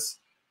because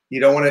you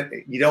don't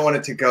want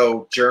it to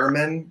go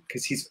German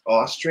because he's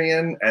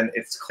Austrian and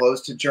it's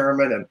close to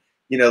German, and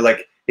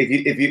like if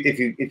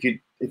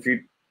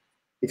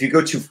you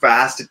go too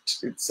fast,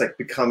 it's like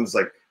becomes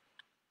like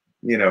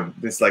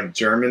this like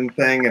German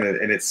thing, and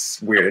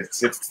it's weird.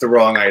 It's the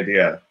wrong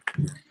idea.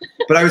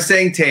 But I was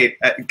saying, Tate,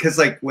 because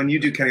like when you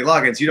do Kenny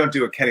Loggins, you don't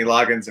do a Kenny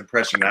Loggins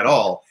impression at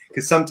all,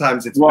 because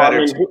sometimes it's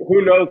better.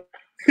 Who knows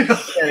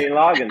Kenny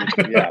Loggins.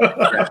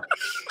 Yeah.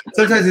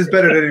 Sometimes it's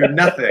better to do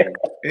nothing.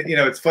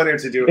 It's funnier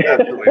to do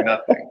absolutely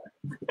nothing.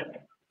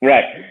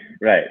 Right.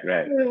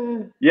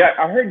 Yeah,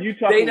 I heard you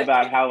talking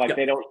about how like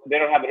they don't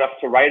have enough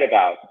to write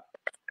about.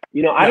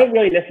 I don't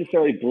really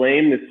necessarily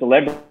blame the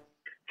celebrity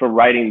for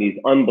writing these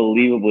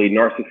unbelievably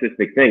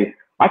narcissistic things.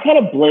 I kind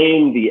of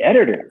blame the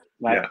editors.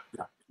 Like,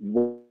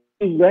 why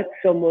let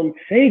someone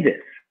say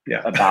this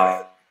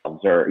about us?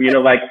 Or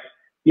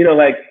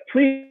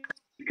please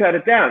cut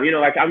it down.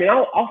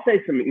 I'll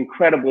say some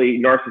incredibly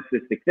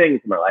narcissistic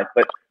things in my life,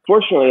 but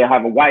fortunately I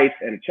have a wife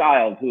and a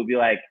child who will be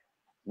like,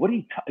 what are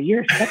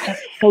you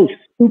that's so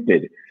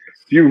stupid.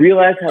 Do you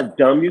realize how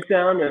dumb you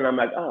sound? And I'm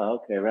like, oh,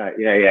 okay, right.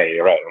 Yeah,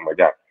 you're right. Oh my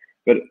God.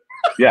 But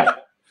yeah,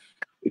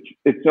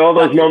 it's all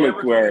those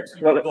moments where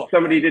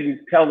somebody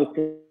didn't tell the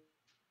story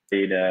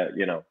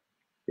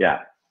Yeah.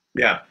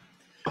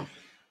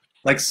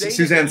 Like Dana,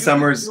 Suzanne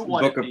Summers'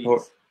 book of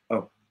poetry.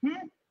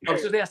 I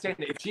was just asking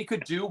if she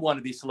could do one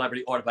of these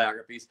celebrity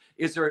autobiographies.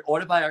 Is there an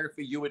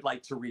autobiography you would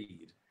like to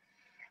read?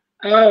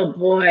 Oh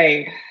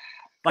boy.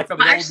 Like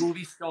from an old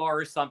movie star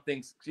or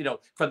something,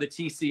 from the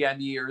TCM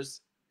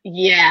years.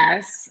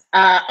 Yes.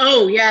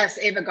 Yes,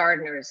 Ava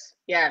Gardner's.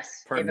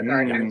 Yes, Perfect. Ava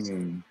Gardner's.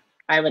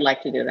 I would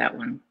like to do that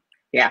one.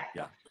 Yeah.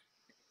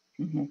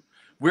 Mm-hmm.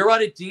 We're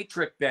on a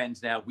Dietrich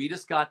bend now. We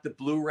just got the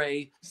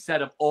Blu-ray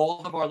set of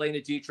all of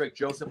Marlene Dietrich,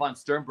 Joseph von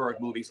Sternberg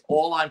movies,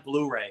 all on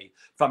Blu-ray,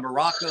 from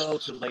Morocco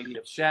to Lady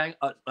of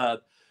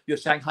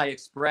Shanghai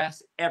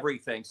Express,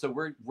 everything. So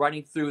we're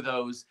running through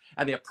those,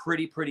 and they're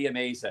pretty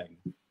amazing.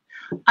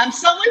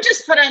 Someone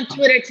just put on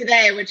Twitter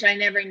today, which I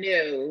never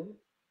knew,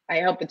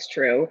 I hope it's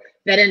true,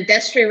 that in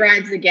Destry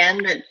Rides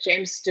Again, that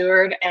James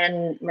Stewart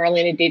and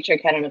Marlene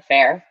Dietrich had an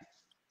affair.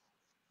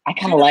 I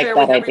kind of like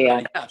that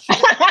idea. Yeah,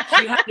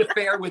 she had an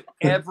affair with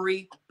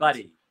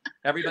everybody.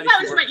 That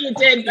was what you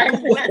did back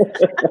then.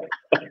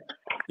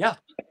 Yeah.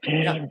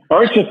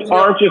 Aren't you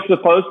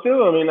supposed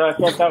to? I mean, I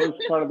thought that was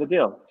part of the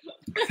deal.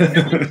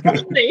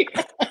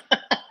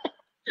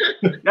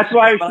 That's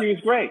why she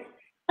was great.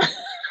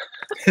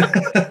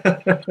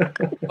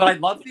 But I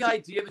love the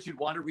idea that you'd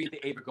want to read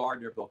the Ava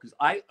Gardner book, because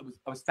I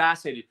was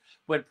fascinated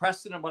when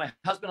Preston and when my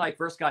husband and I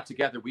first got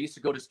together. We used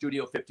to go to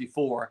Studio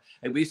 54,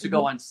 and we used to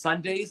go on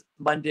Sundays,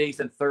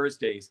 Mondays, and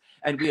Thursdays,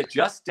 and we had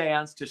just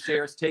danced to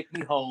Cher's Take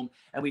Me Home,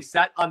 and we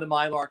sat on the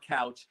Mylar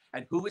couch,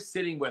 and who was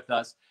sitting with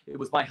us? It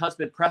was my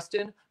husband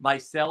Preston,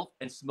 myself,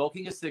 and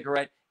smoking a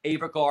cigarette,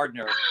 Ava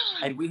Gardner,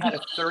 and we had a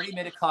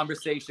 30-minute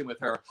conversation with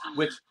her,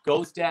 which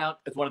goes down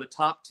as one of the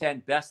top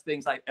 10 best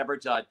things I've ever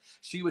done.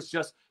 She was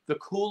just the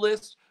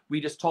coolest.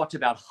 We just talked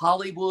about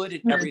Hollywood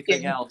and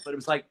everything else, but it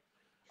was like,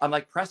 I'm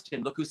like,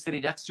 Preston, look who's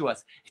sitting next to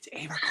us. It's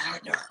Ava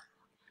Gardner.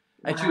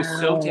 And she was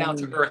so down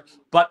to earth,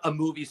 but a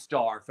movie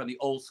star from the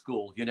old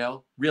school,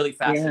 really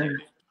fascinating.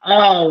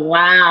 Oh,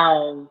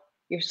 wow.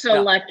 You're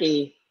so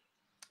lucky.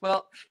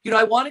 Well,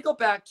 I want to go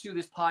back to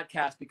this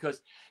podcast because,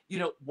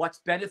 what's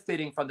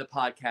benefiting from the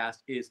podcast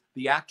is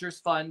the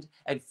Actors Fund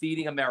and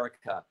Feeding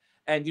America.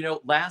 And,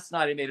 last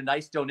night I made a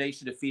nice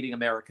donation to Feeding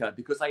America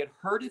because I had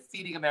heard of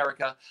Feeding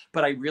America,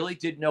 but I really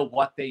didn't know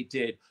what they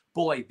did.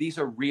 Boy, these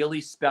are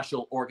really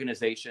special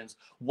organizations.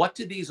 What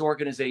do these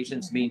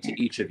organizations mean to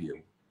each of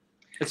you?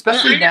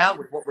 Especially now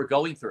with what we're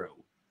going through.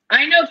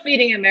 I know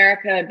Feeding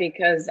America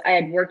because I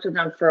had worked with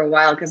them for a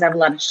while because I have a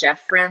lot of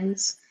chef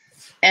friends.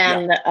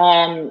 And,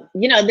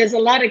 there's a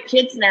lot of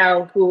kids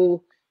now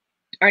who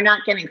are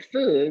not getting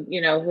food,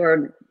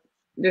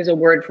 there's a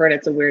word for it.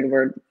 It's a weird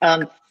word.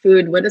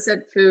 Food. What is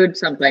it? Food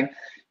something.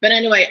 But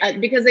anyway,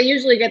 because they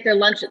usually get their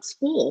lunch at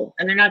school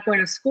and they're not going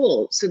to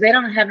school. So they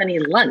don't have any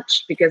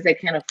lunch because they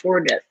can't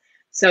afford it.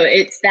 So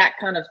it's that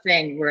kind of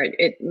thing where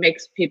it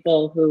makes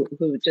people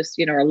who just,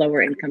 are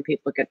lower income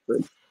people get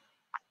food.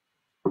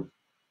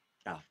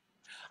 Yeah.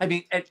 I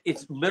mean,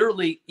 it's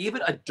literally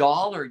even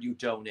 $1 you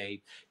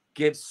donate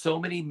gives so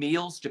many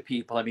meals to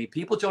people. I mean,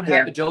 people don't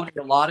have to donate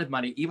a lot of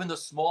money. Even the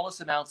smallest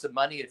amounts of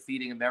money at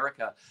Feeding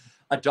America,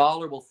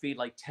 $1 will feed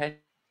like 10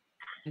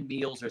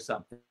 meals or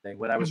something.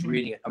 When I was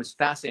reading it, I was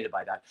fascinated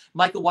by that.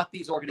 Michael, what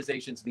these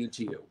organizations mean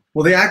to you?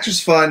 Well, the Actors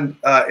Fund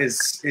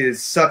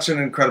is such an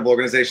incredible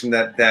organization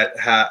that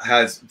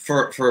has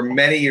for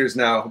many years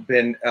now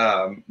been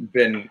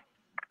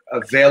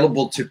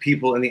available to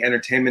people in the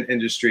entertainment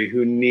industry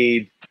who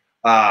need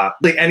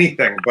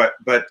anything,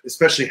 but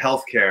especially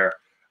healthcare.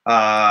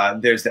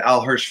 There's the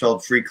Al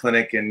Hirschfeld Free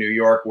Clinic in New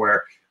York,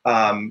 where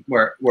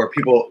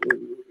people,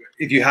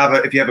 if you have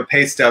a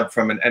pay stub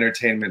from an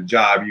entertainment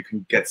job, you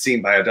can get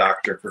seen by a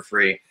doctor for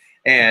free,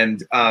 and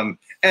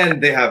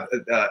they have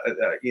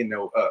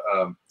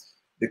the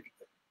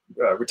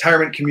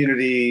retirement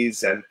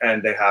communities,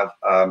 and they have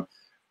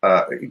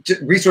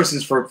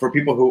resources for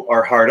people who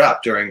are hard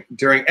up during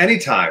any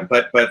time,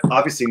 but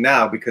obviously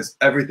now, because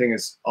everything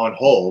is on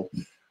hold,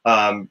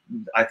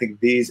 I think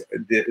the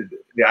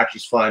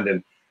Actors Fund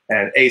and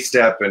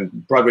A-Step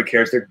and Broadway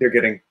Cares, they're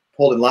getting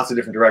pulled in lots of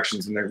different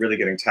directions, and they're really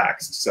getting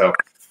taxed. So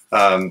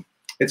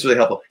it's really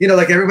helpful.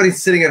 Like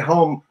everybody's sitting at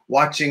home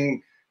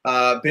watching,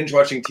 binge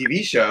watching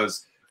TV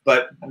shows.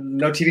 but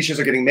no TV shows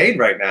are getting made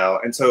right now.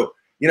 And so,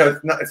 you know,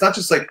 it's not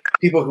just like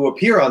people who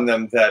appear on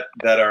them that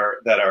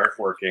are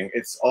working.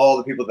 It's all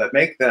the people that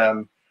make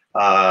them,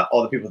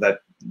 all the people that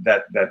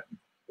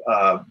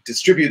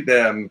distribute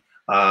them,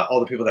 all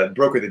the people that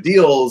broker the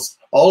deals.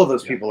 All of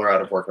those people are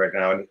out of work right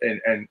now,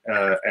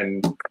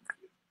 and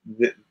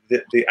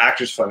the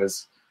Actors Fund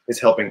is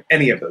helping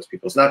any of those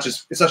people. It's not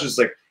just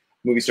like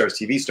movie stars,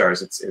 TV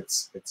stars.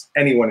 It's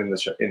anyone in the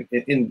show,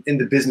 in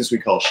the business we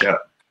call show.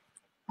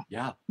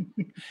 Yeah.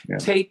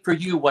 Tate, for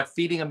you, what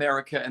Feeding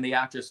America and the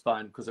Actors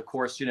Fund, because of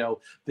course, you know,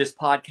 this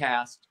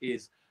podcast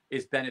is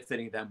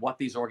benefiting them, what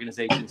these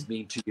organizations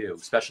mean to you,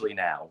 especially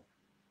now.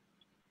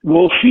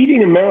 Well,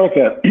 Feeding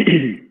America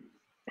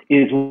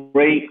is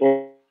great.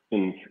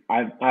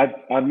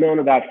 I've known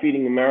about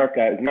Feeding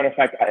America. As a matter of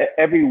fact,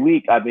 every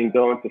week I've been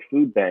going to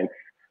food banks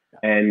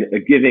and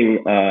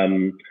giving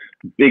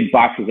big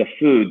boxes of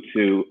food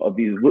to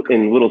these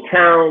in little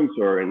towns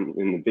or in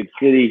the big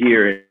city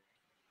here.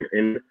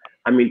 And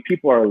I mean,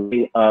 people are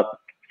laying up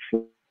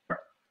for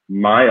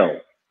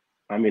miles.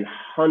 I mean,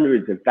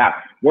 hundreds in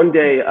fact. One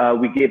day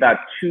we gave out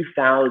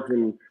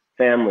 2,000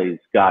 families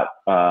got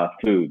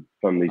food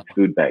from these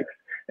food banks,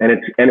 and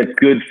it's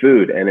good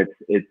food, and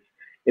it's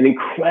an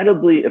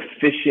incredibly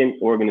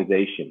efficient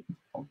organization.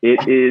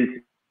 It is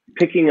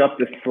picking up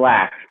the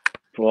slack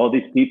for all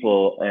these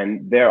people,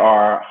 and there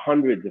are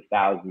hundreds of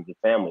thousands of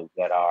families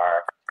that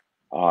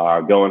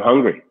are going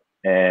hungry,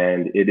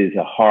 and it is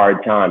a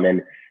hard time.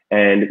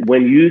 And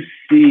when you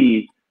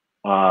see,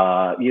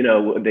 you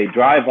know, they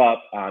drive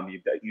up,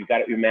 you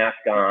got your mask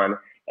on,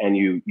 and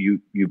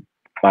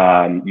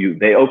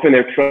they open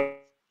their truck,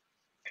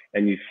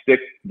 and you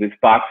stick this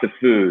box of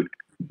food,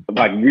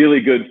 like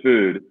really good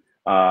food,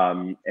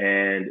 and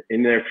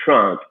in their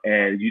trunk,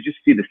 and you just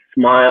see the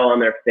smile on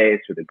their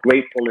face or the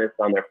gratefulness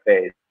on their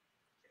face.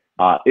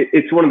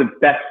 It's one of the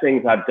best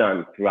things I've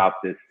done throughout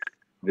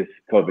this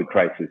COVID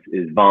crisis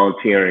is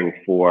volunteering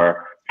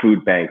for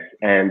food banks,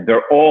 and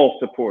they're all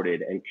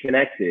supported and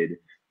connected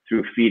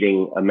through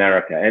Feeding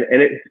America. And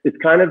it's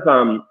kind of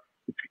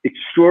it's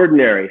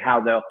extraordinary how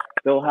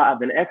they'll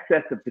have an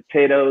excess of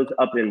potatoes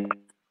up in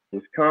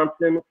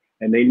Wisconsin,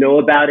 and they know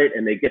about it,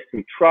 and they get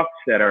some trucks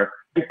that are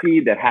empty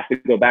that have to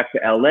go back to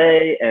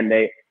LA, and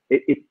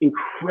it's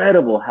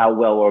incredible how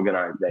well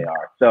organized they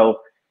are.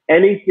 So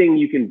anything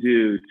you can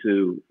do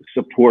to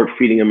support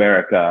Feeding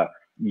America,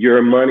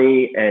 your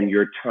money and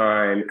your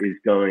time is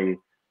going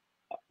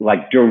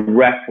like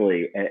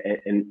directly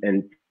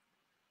and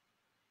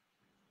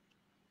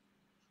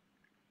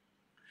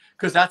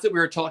because that's what we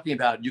were talking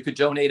about. You could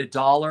donate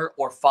 $1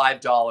 or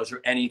 $5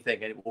 or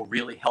anything, and it will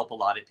really help a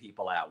lot of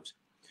people out.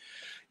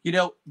 You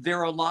know, there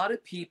are a lot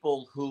of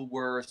people who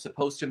were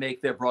supposed to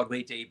make their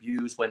Broadway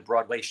debuts when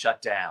Broadway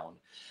shut down,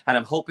 and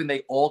I'm hoping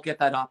they all get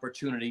that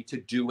opportunity to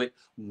do it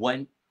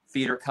when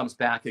theater comes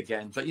back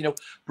again. But, you know,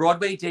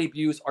 Broadway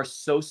debuts are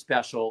so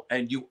special,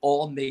 and you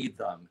all made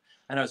them.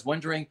 And I was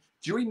wondering,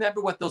 do you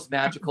remember what those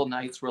magical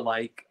nights were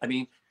like? I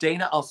mean,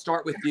 Dana, I'll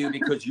start with you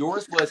because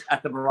yours was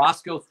at the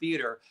Morosco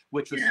Theater,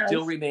 which was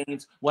still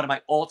remains one of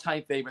my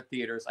all-time favorite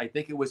theaters. I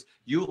think it was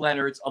Hugh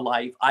Leonard's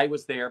Alive. I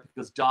was there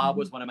because Da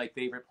was one of my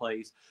favorite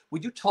plays.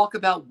 Would you talk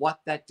about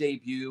what that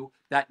debut,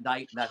 that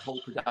night, and that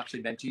whole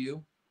production meant to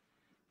you?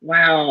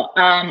 Wow.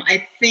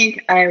 I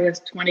think I was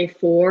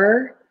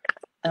 24.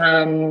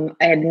 I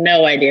had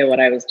no idea what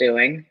I was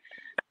doing.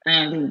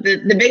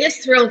 The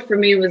biggest thrill for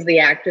me was the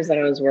actors that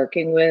I was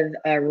working with,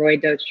 Roy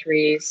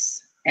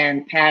Dotrice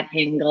and Pat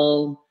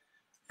Hingle.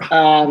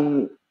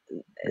 Wow.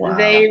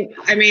 I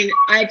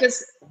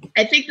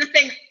think the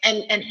thing,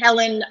 and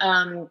Helen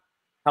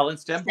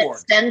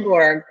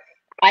Stenborg,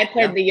 I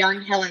played the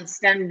young Helen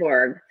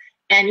Stenborg.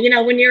 And, you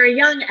know, when you're a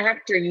young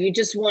actor, you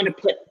just want to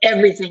put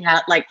everything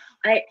out. Like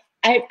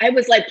I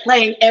was like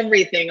playing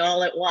everything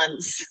all at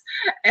once,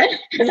 and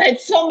because I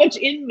had so much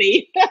in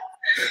me.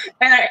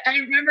 And I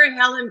remember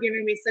Helen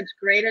giving me such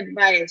great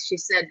advice. She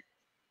said,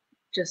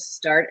 just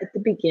start at the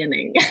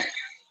beginning,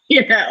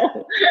 you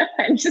know,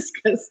 and just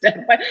go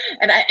step by.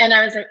 And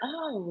I was like,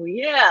 oh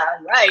yeah,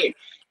 right.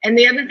 And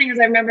the other thing is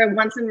I remember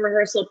once in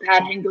rehearsal,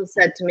 Pat Hingle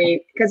said to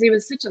me, because he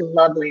was such a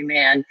lovely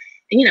man,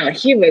 and, you know,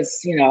 he was,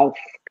 you know,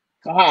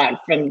 God,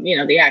 from, you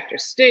know, the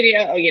Actors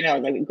Studio, you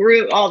know, the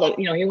group, all the,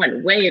 you know, he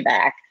went way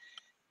back.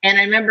 And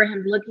I remember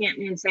him looking at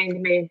me and saying to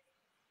me,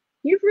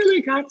 you've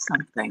really got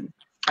something.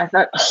 I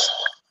thought,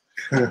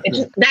 it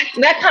just,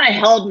 that kind of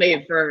held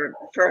me for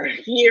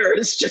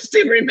years, just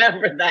to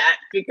remember that,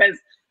 because,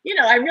 you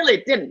know, I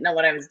really didn't know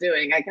what I was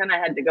doing. I kind of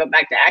had to go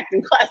back to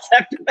acting class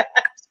after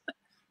that.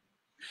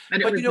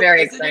 But it was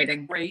very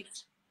exciting.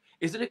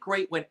 Isn't it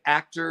great when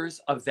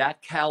actors of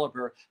that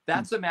caliber,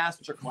 that's a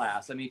master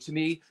class. I mean, to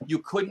me, you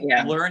couldn't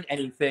learn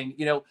anything.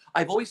 You know,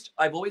 I've always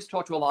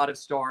talked to a lot of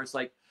stars,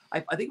 like, I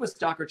think it was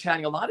Dr.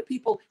 Channing. A lot of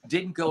people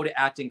didn't go to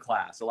acting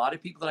class. A lot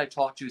of people that I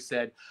talked to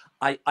said,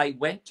 I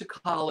went to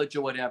college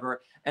or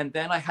whatever, and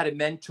then I had a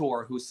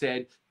mentor who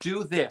said,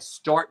 do this,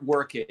 start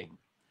working.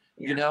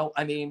 You know,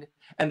 I mean,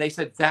 and they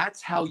said,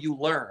 that's how you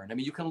learn. I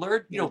mean, you can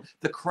learn, you know,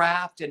 the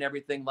craft and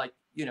everything, like,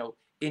 you know,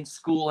 in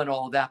school and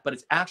all of that, but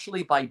it's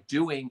actually by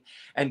doing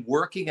and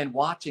working and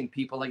watching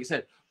people, like I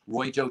said,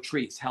 Roy Joe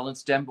Treese, Helen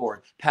Stemborn,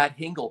 Pat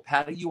Hingle,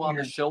 patting you on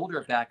the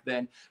shoulder back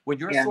then, when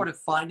you're sort of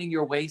finding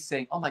your way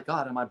saying, oh my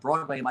God, I'm on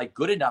Broadway. Am I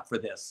good enough for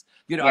this?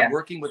 You know, I'm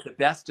working with the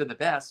best of the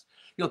best.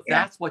 You know,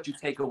 that's what you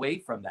take away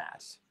from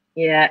that.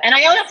 Yeah. And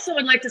I also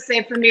would like to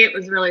say, for me, it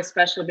was really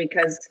special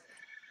because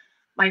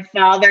my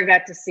father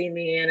got to see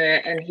me in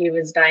it, and he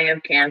was dying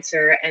of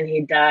cancer, and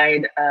he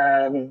died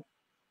a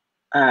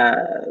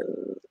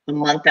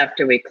month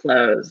after we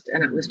closed.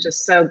 And it was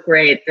just so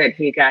great that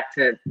he got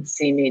to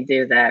see me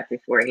do that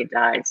before he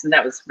died. So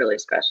that was really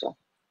special.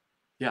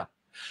 Yeah.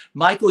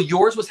 Michael,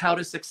 yours was How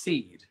to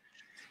Succeed.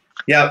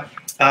 Yeah,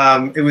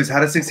 it was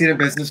How to Succeed in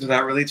Business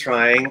Without Really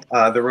Trying,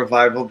 the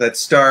revival that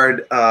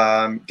starred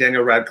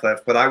Daniel Radcliffe,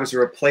 but I was a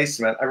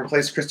replacement. I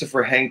replaced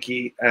Christopher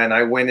Hankey, and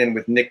I went in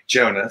with Nick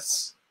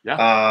Jonas.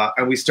 Yeah.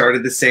 And we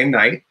started the same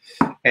night,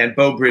 and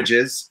Beau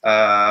Bridges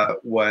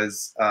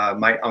was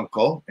my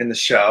uncle in the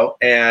show,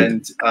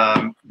 and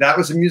that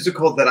was a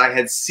musical that I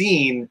had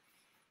seen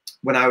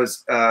when I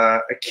was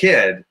a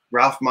kid.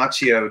 Ralph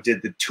Macchio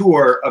did the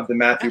tour of the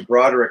Matthew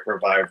Broderick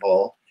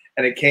revival,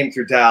 and it came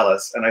through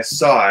Dallas, and I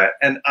saw it.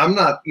 And I'm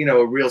not, you know,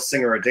 a real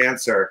singer or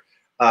dancer,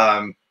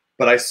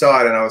 but I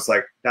saw it, and I was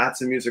like,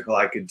 that's a musical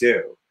I could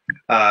do,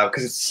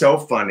 because it's so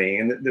funny,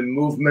 and the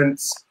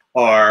movements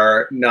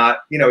are not,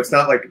 you know, it's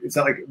not like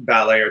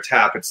ballet or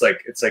tap. It's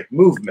like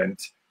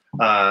movement.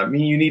 I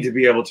mean, you need to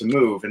be able to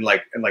move, and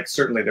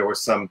certainly there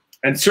was some,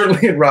 and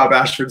certainly in Rob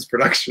Ashford's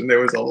production there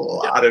was a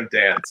lot of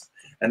dance,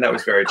 and that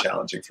was very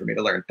challenging for me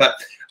to learn. But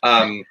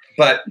I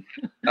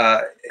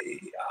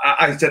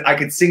said I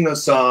could sing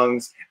those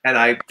songs, and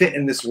I fit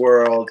in this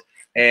world,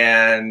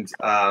 and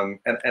I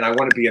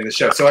want to be in the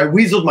show. So I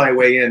weaseled my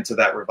way into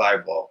that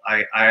revival.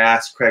 I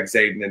asked Craig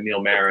Zaden and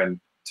Neil Marin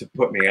to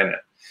put me in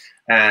it.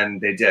 And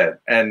they did,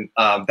 and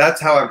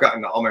that's how I've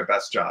gotten all my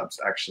best jobs.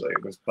 Actually,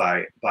 was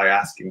by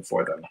asking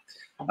for them.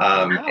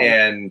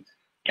 And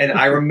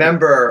I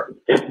remember,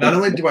 not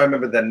only do I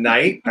remember the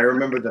night, I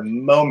remember the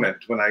moment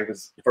when I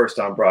was first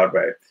on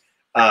Broadway.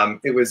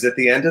 It was at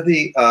the end of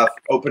the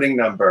opening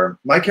number.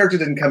 My character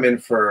didn't come in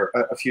for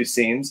a few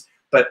scenes,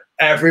 but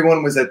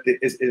everyone was it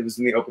was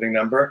in the opening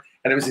number,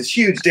 and it was this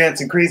huge dance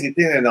and crazy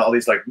thing, and all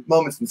these like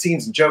moments and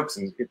scenes and jokes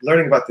and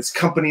learning about this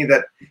company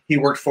that he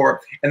worked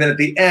for, and then at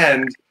the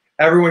end,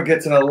 everyone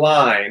gets in a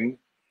line,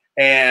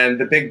 and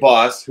the big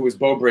boss, who was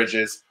Beau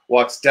Bridges,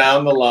 walks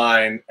down the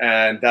line,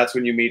 and that's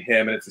when you meet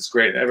him, and it's this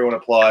great, and everyone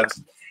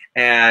applauds.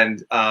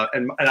 And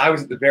I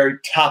was at the very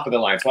top of the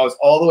line, so I was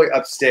all the way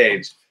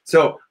upstage.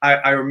 So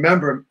I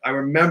remember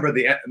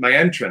my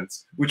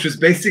entrance, which was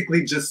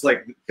basically just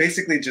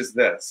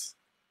this.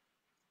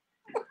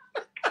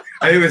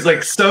 And it was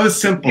like so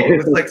simple. It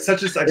was like I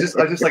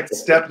just like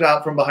stepped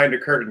out from behind a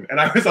curtain, and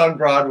I was on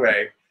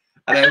Broadway.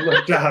 And I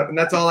looked out, and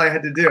that's all I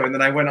had to do. And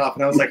then I went off,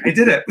 and I was like, I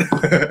did it.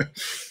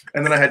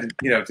 And then I had to,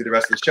 you know, do the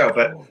rest of the show.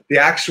 But the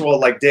actual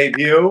like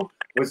debut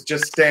was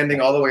just standing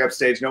all the way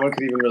upstage. No one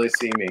could even really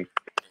see me.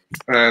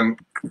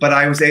 But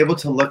I was able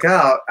to look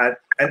out at,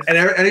 and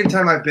any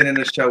time I've been in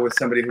a show with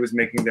somebody who was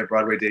making their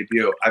Broadway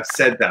debut, I've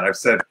said that. I've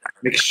said,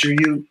 make sure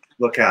you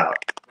look out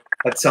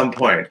at some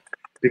point,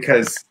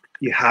 because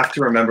you have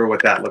to remember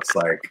what that looks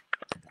like.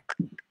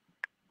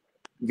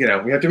 You know,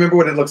 we have to remember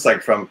what it looks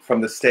like from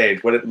the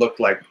stage, what it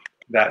looked like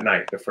that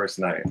night, the first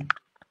night.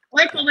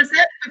 Michael, was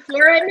that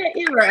before I met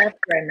you or after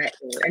I met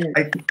you? And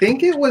I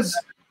think it was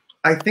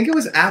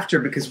after,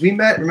 because we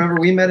met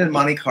in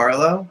Monte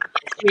Carlo.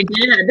 We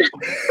did.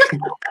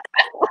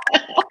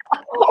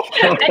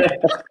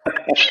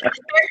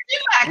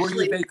 Were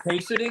you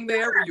vacationing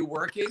there? Were you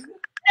working?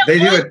 They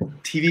do a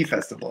TV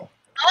festival.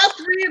 All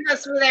three of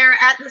us were there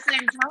at the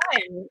same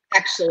time,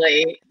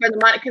 actually, for the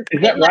Monte.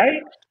 Is that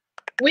right?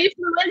 We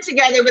flew in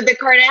together with the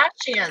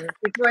Kardashians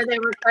before they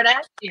were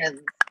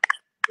Kardashians.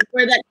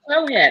 Before that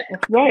show hit.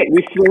 That's right.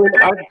 We flew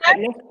in. I was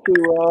next to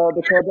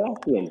the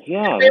Kardashians.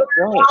 Yeah, we that's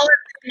were right. all at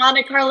the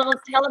Monte Carlo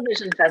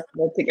Television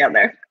Festival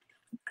together.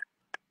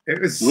 It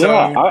was so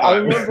fun. I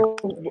fun. remember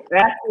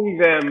asking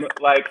them,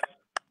 like,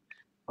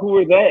 who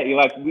were they?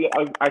 Like,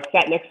 I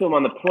sat next to them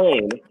on the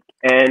plane,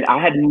 and I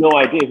had no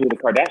idea who the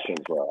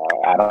Kardashians were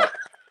at all.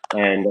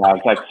 And I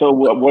was like, so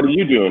what are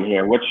you doing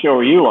here? What show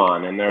are you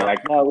on? And they're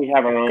like, well, we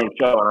have our own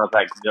show. And I was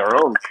like, their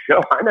own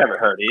show? I never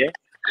heard of you.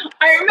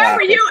 I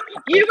remember you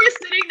were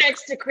sitting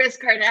next to Kris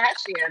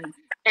Kardashian,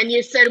 and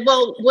you said,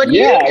 well, what do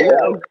you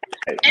do?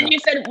 Yeah. And you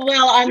said,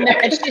 well, I'm their,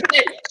 and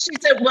she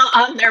said, well,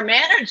 I'm their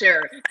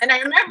manager. And I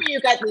remember you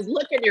got this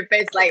look in your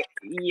face like,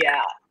 yeah,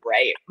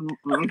 right.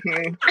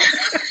 Mm-hmm.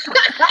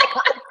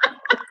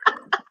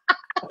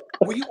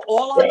 Were you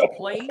all on the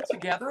plane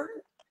together?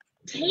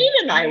 Tate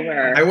and I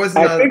were. I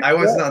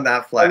wasn't on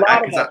that flight. A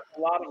lot of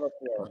us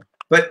were.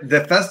 But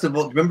the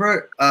festival,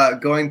 remember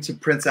going to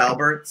Prince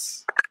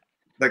Albert's,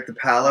 like the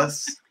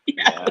palace?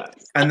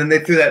 Yes. And then they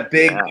threw that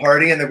big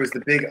party, and there was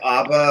the big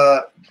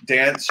ABBA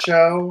dance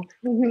show.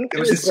 Mm-hmm. It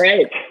was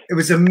great. It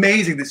was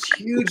amazing. This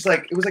huge,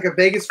 like, it was like a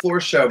Vegas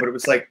floor show, but it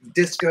was like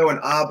disco and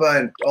ABBA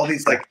and all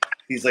these like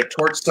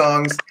torch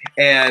songs.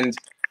 And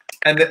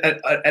And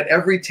at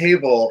every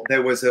table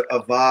there was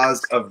a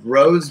vase of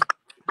rose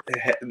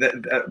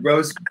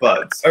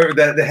buds, or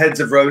the heads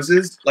of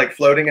roses, like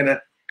floating in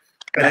a.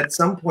 And at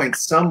some point,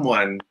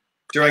 someone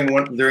during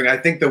I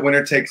think the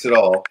winner takes it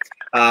all.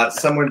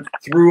 Someone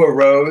threw a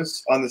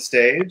rose on the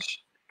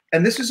stage,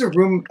 and this was a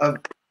room of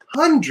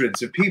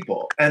hundreds of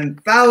people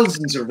and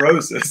thousands of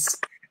roses.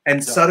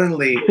 And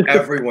suddenly,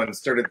 everyone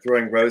started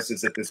throwing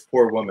roses at this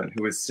poor woman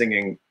who was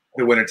singing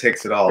 "The Winner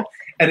Takes It All,"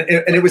 and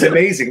it was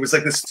amazing. It was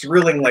like this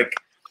thrilling, like,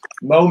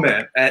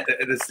 moment,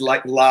 this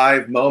like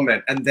live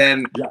moment, and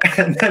then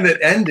it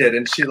ended,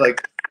 and she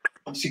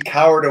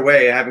cowered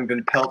away, having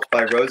been pelted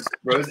by rose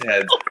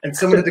heads, and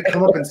someone had to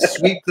come up and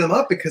sweep them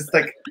up because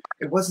like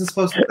that wasn't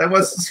supposed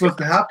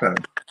to happen.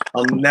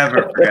 I'll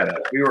never forget it.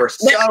 We were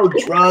so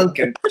drunk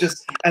and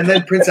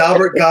then Prince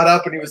Albert got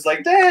up and he was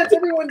like, "Dance,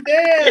 everyone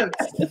dance!"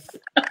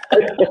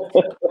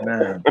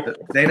 Man,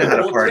 they know how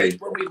to party.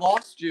 When we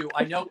lost you,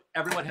 I know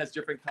everyone has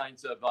different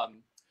kinds of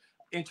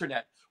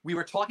internet. We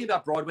were talking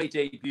about Broadway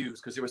debuts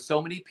because there were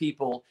so many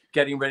people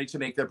getting ready to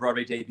make their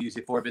Broadway debuts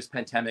before this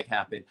pandemic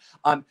happened.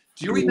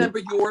 Do you remember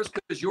yours?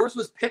 Because yours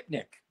was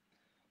Picnic,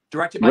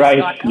 directed by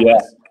Scott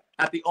Ellis,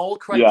 at the old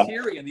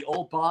Criterion, the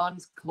old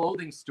Bonds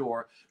clothing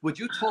store. Would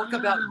you talk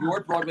about your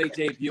Broadway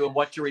debut and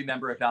what you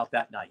remember about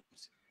that night?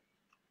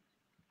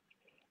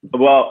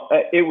 Well,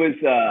 it was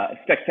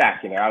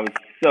spectacular. I was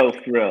so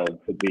thrilled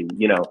to be,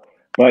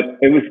 but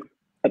it was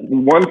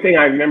one thing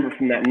I remember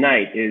from that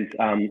night is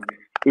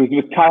it was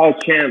with Kyle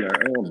Chandler.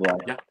 Oh boy.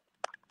 Yeah.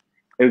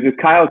 It was with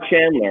Kyle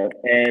Chandler,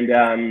 and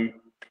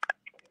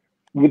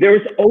there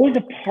was always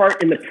a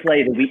part in the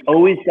play that we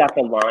always got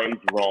the lines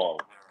wrong.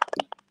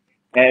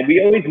 And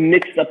we always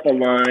mixed up the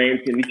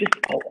lines, and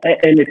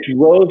and it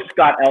drove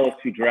Scott Ellis,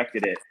 who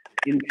directed it,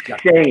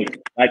 insane.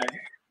 Like,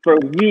 for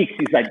weeks,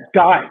 he's like,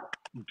 "Guys,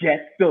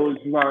 get those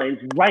lines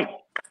right.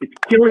 It's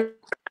killing."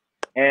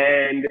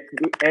 And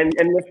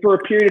for a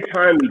period of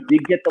time, we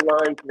did get the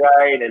lines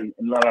right, and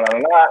in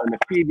the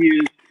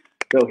previews,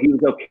 so he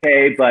was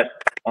okay. But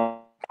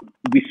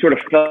we sort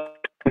of fell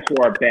into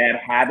our bad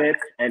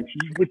habits, and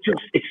he would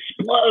just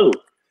explode.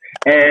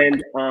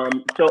 And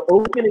so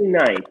opening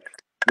night,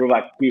 we're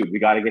like, "Dude, we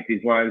got to get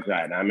these lines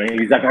right." I mean,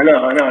 he's like, "I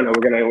know,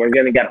 we're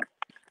gonna get them."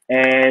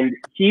 And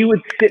he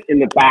would sit in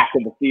the back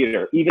of the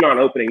theater, even on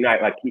opening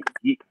night, like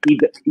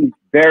he's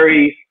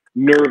very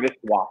nervous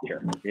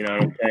watcher. You know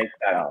what I'm saying?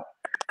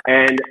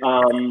 And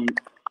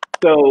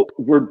so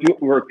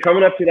we're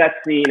coming up to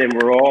that scene, and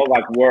we're all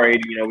like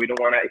worried. We don't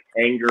want to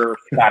anger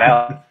Scott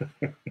Ellis,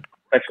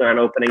 especially on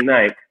opening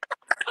night.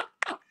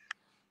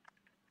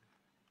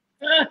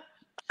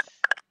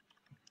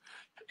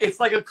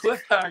 It's like a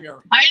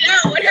cliffhanger. I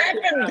know what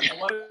happened. I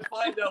want to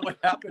find out what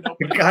happened.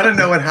 You gotta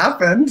know what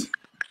happened.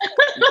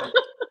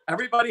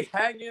 Everybody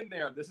hang in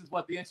there. This is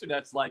what the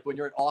internet's like when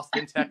you're in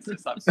Austin,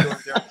 Texas. I'm sure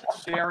they're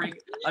sharing.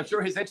 I'm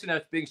sure his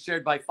internet's being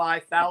shared by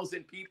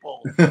 5,000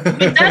 people.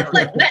 That's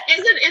like that.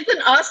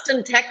 Isn't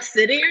Austin Tech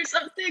City or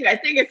something? I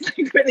think it's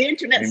like where the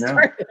internet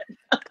started.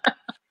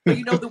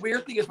 But the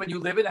weird thing is when you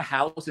live in a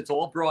house, it's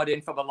all brought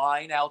in from a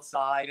line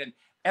outside, and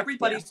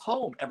everybody's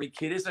home. Every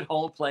kid is at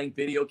home playing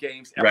video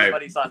games.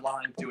 Everybody's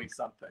online doing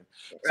something.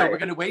 So we're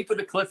going to wait for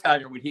the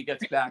cliffhanger when he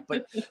gets back.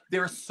 But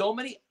there are so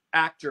many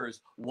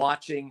actors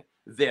watching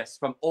this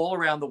from all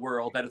around the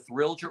world that are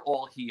thrilled you're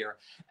all here.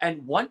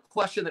 And one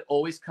question that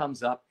always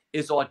comes up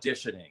is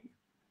auditioning.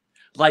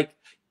 Like,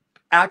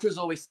 actors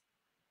always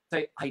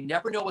say, "I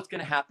never know what's going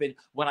to happen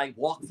when I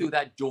walk through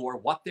that door,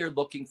 what they're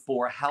looking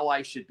for, how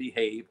I should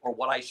behave, or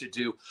what I should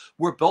do."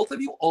 Were both of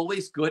you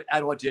always good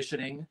at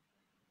auditioning?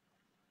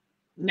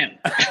 No.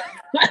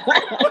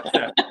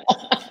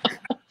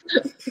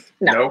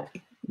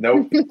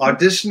 Nope.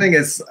 Auditioning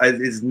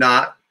is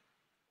not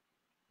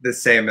the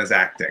same as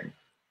acting.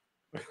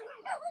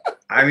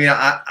 I mean,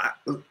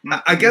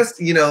 I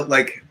guess,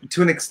 like,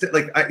 to an extent,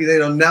 like,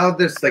 now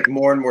there's like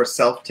more and more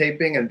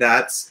self-taping, and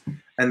that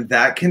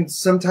can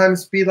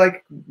sometimes be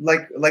like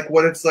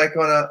what it's like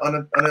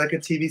on like a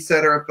TV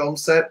set or a film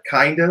set,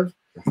 kind of.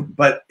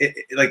 But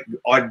like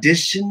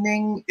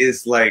auditioning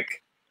is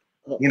like,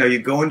 you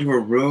go into a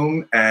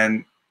room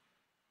and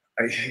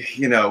like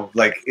you have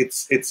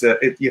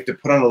to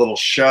put on a little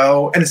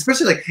show, and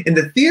especially like in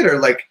the theater,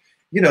 like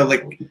there's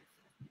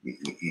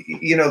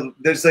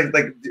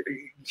like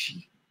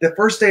the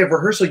first day of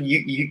rehearsal,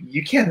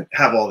 you can't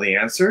have all the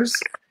answers,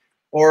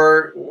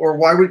 or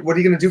what are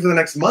you going to do for the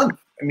next month?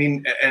 I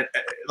mean, and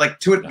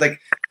like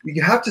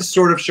you have to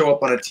sort of show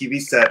up on a TV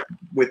set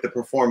with the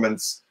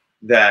performance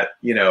that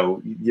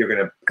you're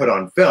going to put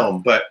on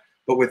film, but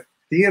with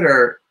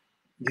theater,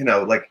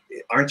 like,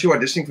 aren't you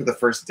auditioning for the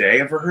first day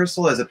of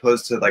rehearsal as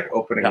opposed to like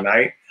opening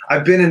night?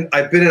 I've been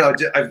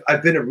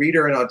a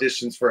reader in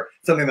auditions for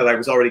something that I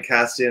was already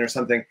cast in or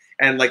something,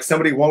 and like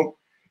somebody won't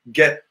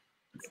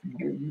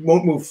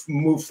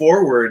move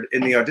forward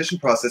in the audition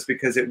process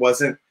because it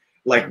wasn't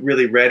like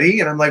really ready,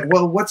 and I'm like,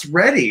 well, what's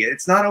ready?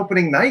 It's not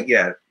opening night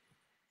yet.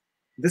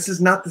 This is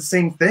not the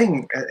same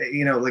thing,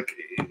 like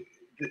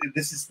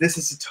this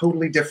is a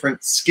totally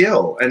different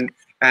skill,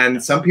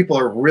 and some people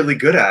are really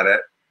good at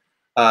it,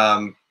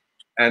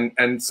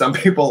 And some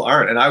people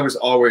aren't. And I was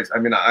always, I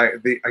mean,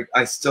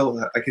 I still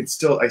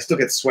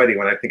get sweaty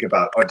when I think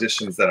about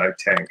auditions that I've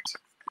tanked.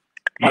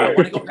 I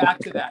want to go back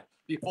to that.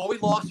 Before we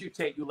lost you,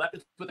 Tate, you left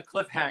us with a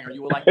cliffhanger.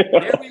 You were like,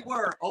 there we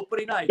were,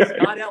 opening night.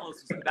 Scott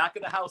Ellis was in the back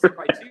of the house,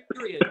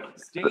 Criterion,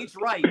 stage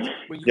right,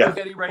 when you were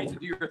getting ready to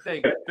do your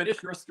thing.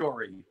 Finish your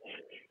story.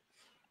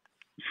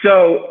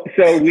 So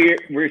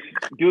we're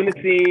doing the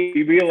scene.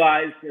 We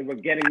realized that we're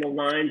getting the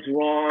lines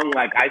wrong.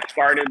 Like I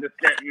started the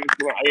sentence,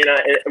 you know,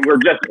 and we're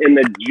just in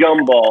the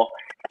jumble.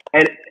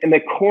 And in the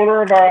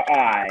corner of our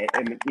eye,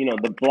 and you know,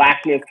 the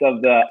blackness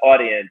of the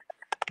audience,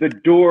 the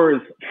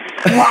doors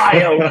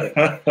fly open,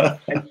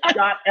 and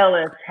Scott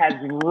Ellis has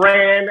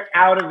ran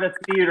out of the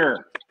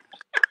theater,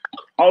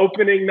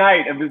 opening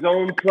night of his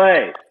own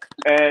play,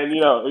 and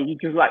you know, he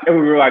just like, and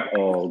we were like,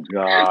 oh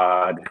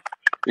God,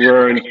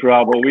 we're in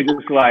trouble. We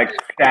just like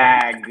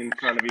sagged in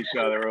front of each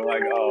other. We're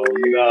like, oh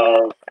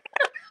no,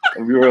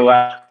 and we were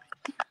like,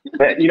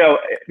 you know,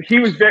 he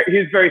was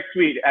very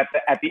sweet.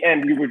 At the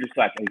end, we were just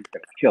like, oh, he's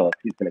gonna kill us.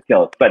 He's gonna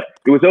kill us. But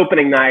it was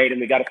opening night, and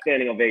we got a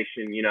standing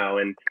ovation, you know.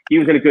 And he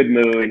was in a good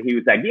mood, and he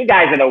was like, "You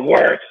guys are the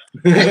worst."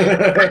 You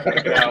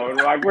know, and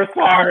we're like, "We're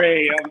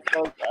sorry. I'm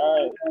so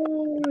sorry."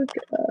 Oh,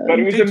 but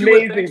it was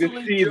amazing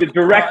to see the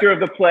director of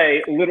the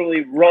play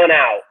literally run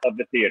out of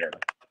the theater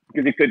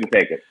because he couldn't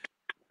take it.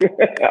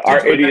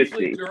 Our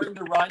idiocy. During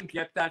the run,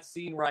 get that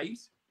scene right.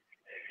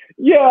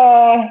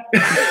 Yeah.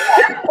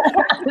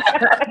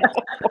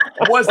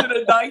 Was it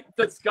a night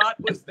that Scott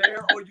was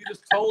there, or you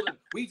just told him,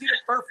 we did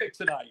it perfect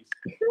tonight?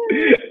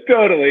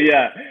 Totally,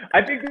 yeah.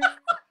 I think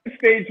the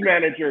stage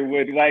manager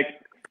would, like,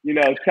 you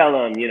know, tell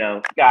him, you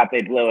know, Scott,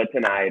 they blew it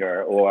tonight,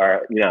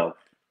 or you know,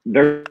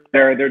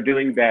 they're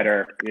doing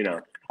better, you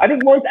know. I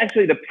think once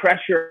actually the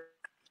pressure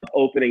of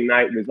opening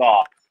night was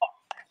off,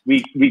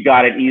 we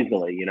got it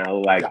easily, you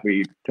know, like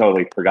we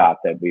totally forgot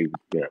that we,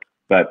 you know,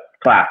 but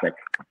classic.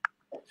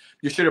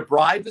 You should have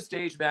bribed the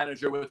stage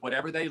manager with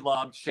whatever they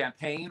loved,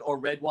 champagne or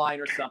red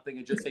wine or something,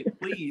 and just say,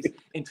 please,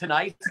 in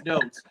tonight's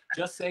notes,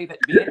 just say that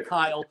me and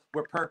Kyle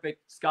were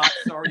perfect. Scott,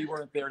 sorry you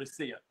weren't there to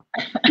see it.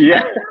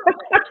 Yeah.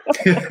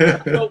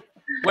 So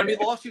when we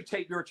lost you,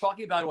 Tate, we were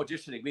talking about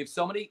auditioning. We have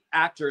so many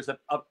actors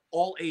of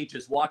all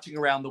ages watching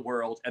around the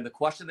world, and the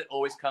question that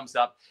always comes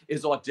up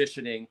is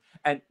auditioning.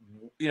 And,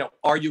 you know,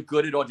 are you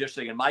good at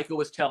auditioning? And Michael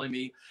was telling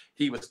me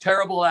he was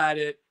terrible at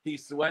it. He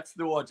sweats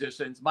through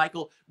auditions.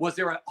 Michael, was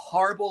there a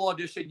horrible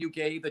audition you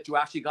gave that you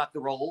actually got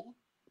the role?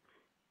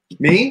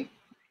 Me?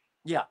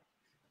 Yeah.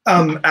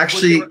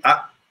 Actually,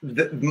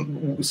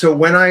 so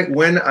when I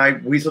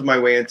weaseled my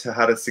way into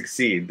How to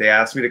Succeed, they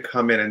asked me to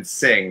come in and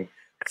sing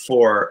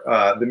for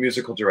the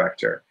musical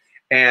director,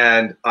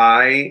 and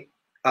I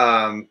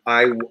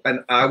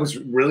was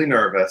really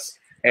nervous,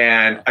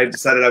 and I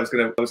decided I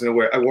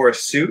wore a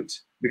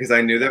suit because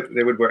I knew that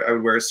I would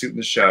wear a suit in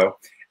the show,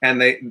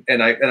 and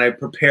I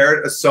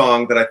prepared a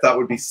song that I thought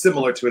would be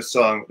similar to a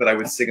song that I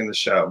would sing in the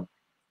show,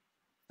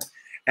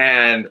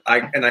 and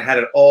I had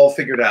it all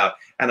figured out,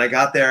 and I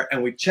got there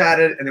and we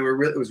chatted, and it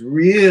was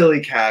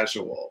really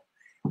casual.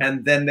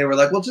 And then they were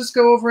like, well, just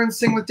go over and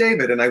sing with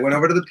David. And I went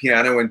over to the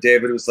piano, and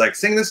David was like,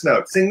 sing this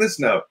note, sing this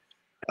note.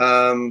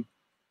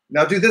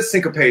 Now do this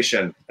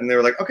syncopation. And they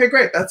were like, okay,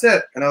 great, that's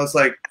it. And I was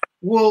like,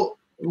 well,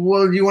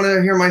 you want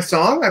to hear my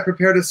song? I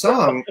prepared a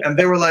song. And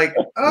they were like,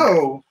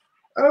 oh,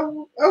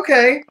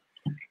 okay.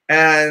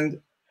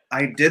 And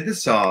I did the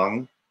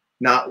song,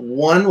 not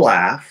one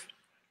laugh.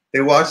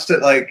 They watched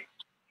it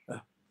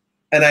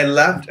and I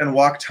left and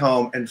walked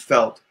home and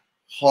felt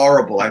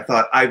horrible. I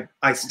thought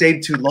I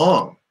stayed too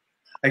long.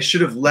 I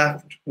should have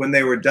left when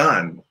they were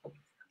done.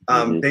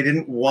 They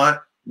didn't want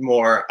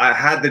more. I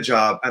had the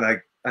job, and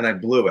I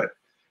blew it.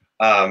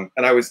 And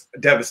I was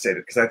devastated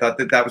because I thought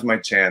that was my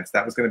chance.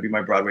 That was going to be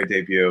my Broadway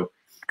debut.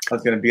 I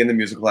was going to be in the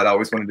musical I'd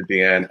always wanted to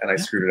be in, and I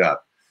screwed it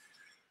up.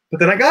 But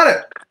then I got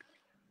it.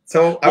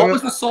 So what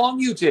was the song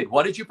you did?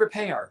 What did you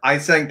prepare? I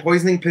sang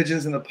 "Poisoning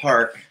Pigeons in the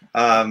Park"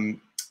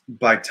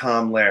 by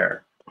Tom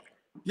Lehrer.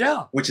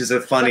 Yeah, which is a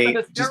funny,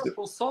 a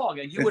terrible song,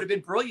 and you would have been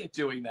brilliant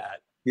doing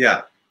that.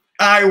 Yeah.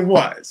 I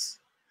was,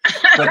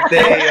 but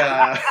they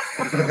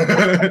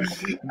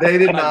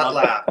did not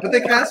laugh. But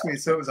they cast me,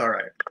 so it was all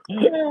right.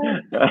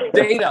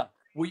 Dana,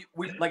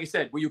 like I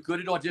said, were you good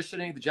at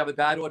auditioning? Did you have a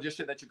bad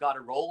audition that you got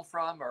a role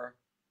from, or?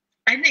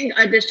 I think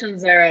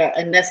auditions are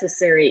a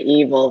necessary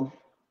evil,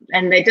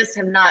 and they just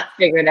have not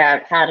figured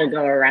out how to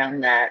go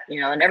around that.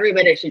 You know, and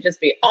everybody should just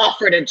be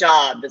offered a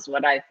job, is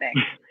what I think.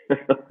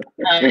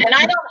 And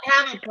I don't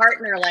have a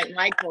partner like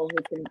Michael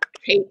who can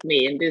tape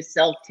me and do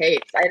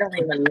self-tapes. I don't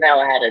even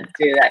know how to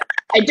do that.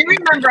 I do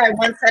remember I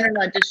once had an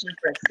audition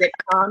for a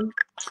sitcom,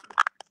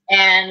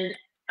 and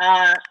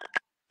I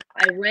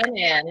went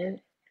in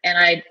and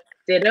I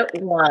did it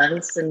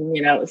once, and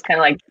you know, it was kind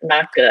of like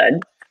not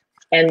good.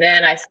 And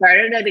then I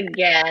started it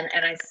again,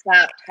 and I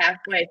stopped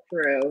halfway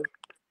through,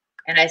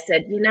 and I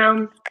said, you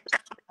know,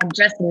 I'm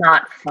just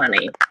not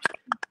funny.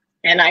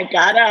 And I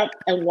got up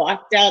and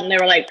walked out, and they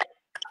were like,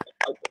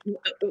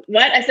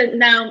 what? I said,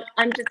 no,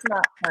 I'm just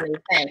not funny,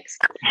 thanks.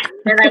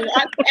 And I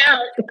walked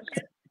out.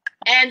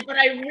 But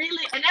I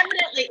really, and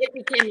evidently it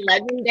became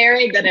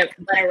legendary that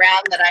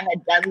around that I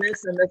had done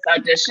this in this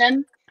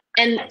audition.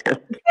 And the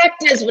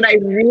fact is, what I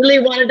really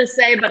wanted to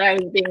say, but I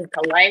was being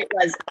polite,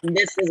 was,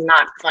 this is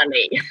not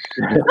funny.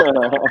 And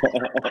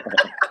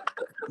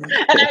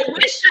I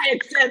wish I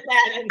had said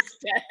that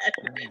instead,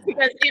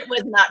 because it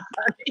was not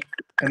funny.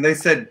 And they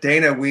said,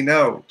 Dana, we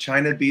know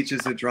China Beach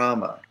is a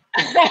drama.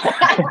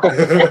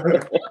 Exactly.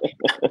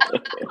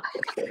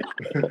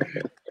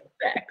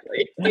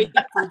 Wait,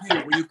 for you,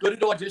 were you good at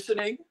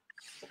auditioning?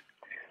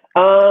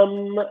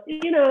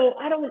 You know,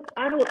 I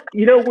don't,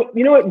 you know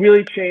what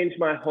really changed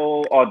my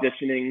whole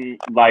auditioning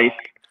life?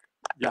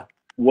 Yeah.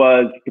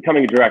 Was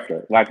becoming a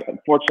director. Like,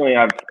 fortunately,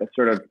 I've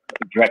sort of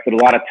directed a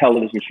lot of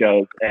television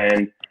shows,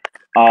 and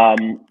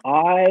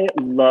I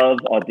love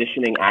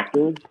auditioning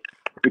actors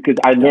because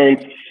I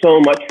learned so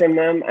much from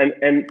them.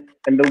 And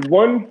the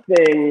one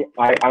thing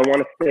I want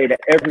to say to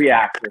every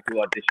actor who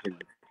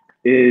auditions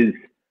is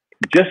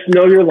just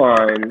know your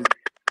lines,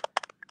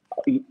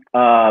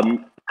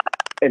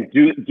 and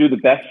do the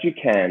best you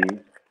can.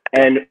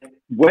 And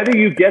whether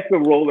you get the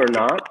role or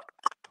not,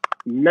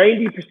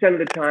 90% of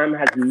the time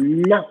has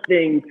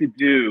nothing to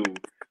do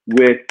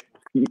with,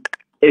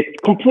 it's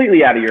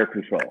completely out of your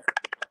control.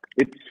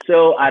 It's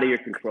so out of your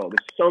control.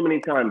 There's so many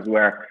times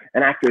where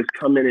an actor has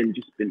come in and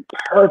just been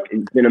perfect,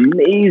 it's been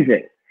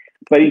amazing,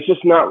 but he's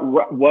just not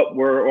what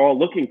we're all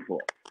looking for.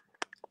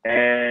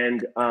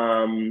 And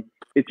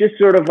it's just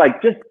sort of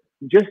like,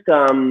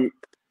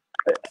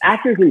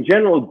 actors in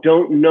general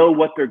don't know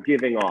what they're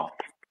giving off.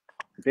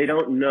 They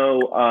don't know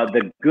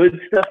the good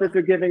stuff that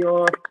they're giving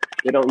off.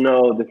 They don't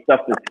know the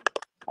stuff that's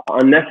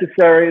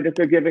unnecessary that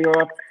they're giving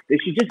off. They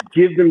should just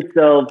give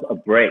themselves a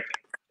break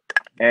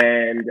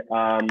and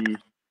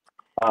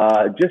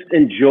just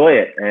enjoy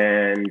it.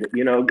 And,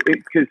 you know,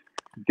 because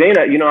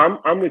Dana, you know,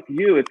 I'm with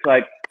you. It's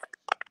like,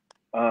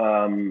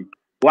 well,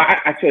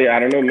 actually, I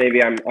don't know,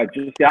 maybe I'm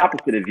just the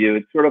opposite of you.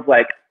 It's sort of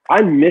like,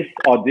 I miss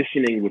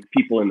auditioning with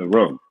people in the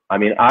room. I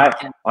mean,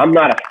 I'm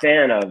not a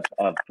fan of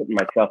putting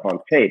myself on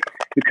tape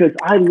because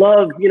I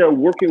love, you know,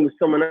 working with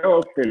someone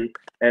else and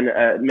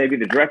maybe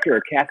the director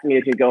or casting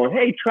agent going,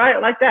 hey, try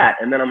it like that.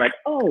 And then I'm like,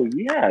 oh,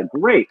 yeah,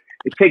 great.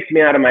 It takes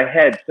me out of my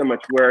head so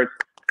much where if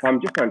I'm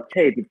just on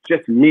tape, it's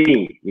just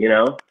me, you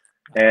know,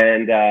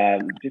 and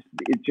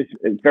it's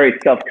a very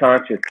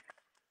self-conscious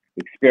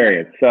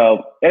experience.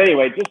 So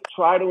anyway, just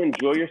try to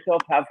enjoy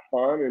yourself, have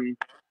fun, and,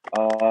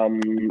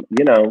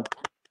 you know,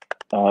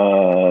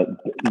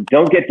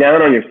 don't get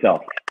down on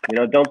yourself. You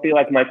know, don't be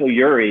like Michael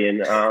Urie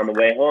and on the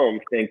way home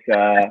think,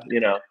 you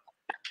know,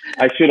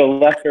 I should have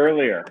left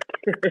earlier.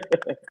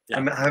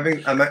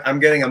 I'm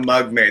getting a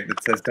mug made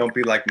that says, "Don't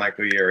be like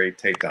Michael Urie,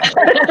 Tate Donovan."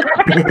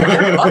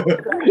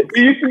 It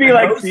used to be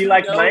like, be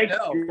like Mike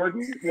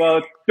Jordan.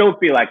 Well, don't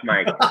be like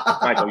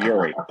Michael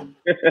Urie.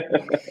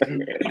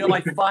 You know,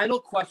 my final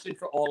question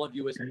for all of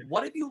you is,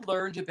 what have you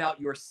learned about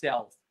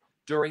yourself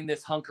during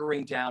this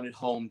hunkering down at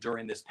home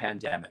during this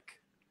pandemic?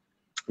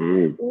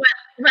 Well,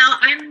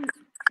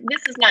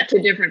 this is not too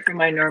different from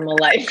my normal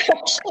life,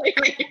 actually.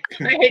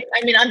 Right?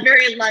 I mean, I'm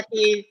very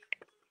lucky,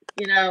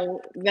 you know,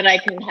 that I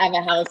can have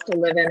a house to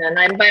live in, and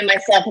I'm by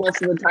myself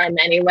most of the time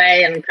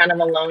anyway, and kind of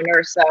a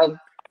loner, so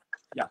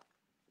yeah,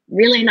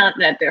 really not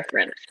that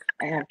different,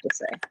 I have to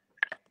say.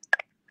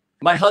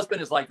 My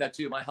husband is like that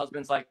too. My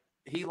husband's like,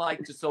 he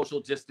liked to social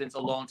distance a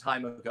long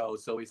time ago,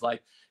 so he's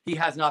like, he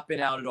has not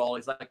been out at all.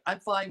 He's like, I'm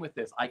fine with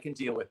this. I can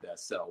deal with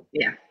this. So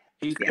yeah,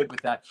 he's good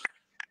with that.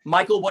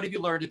 Michael, what have you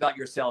learned about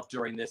yourself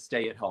during this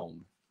stay at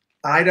home?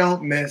 I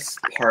don't miss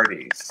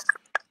parties.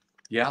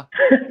 Yeah.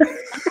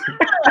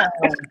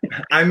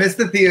 I miss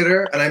the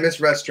theater and I miss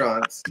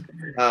restaurants.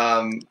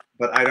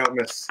 But I don't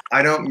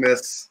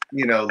miss,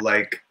 you know,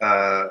 like,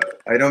 I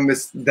don't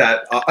miss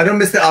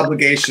the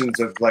obligations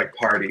of like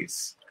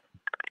parties.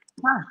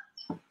 Huh.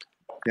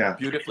 Yeah.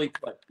 Beautifully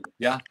put.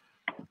 Yeah.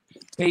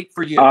 Tate,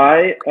 for you.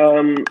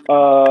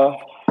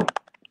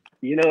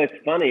 You know, it's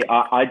funny.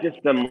 I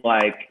just am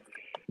like,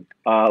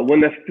 when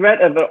the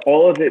threat of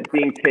all of it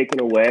being taken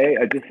away,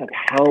 I just like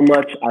how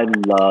much I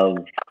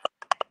love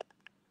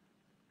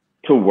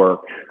to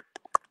work,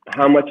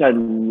 how much I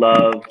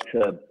love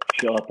to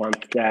show up on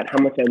set, how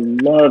much I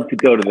love to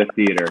go to the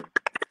theater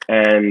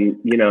and,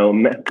 you know,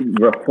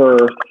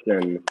 rehearse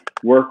and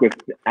work with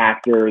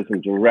actors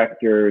and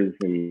directors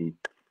and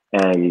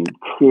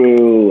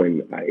crew.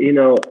 And, you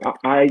know,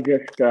 I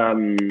just,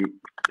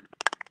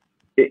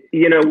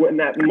 you know, when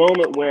that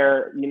moment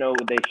where, you know,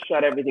 they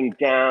shut everything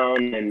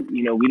down and,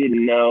 you know,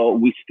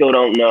 we still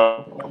don't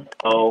know,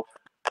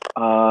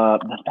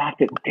 the fact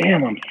that,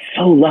 damn, I'm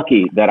so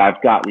lucky that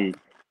I've gotten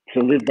to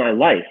live my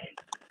life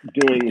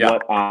doing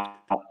what I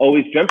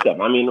always dreamt of.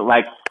 I mean,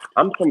 like,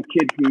 I'm some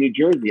kid from New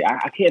Jersey.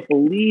 I can't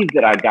believe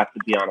that I got to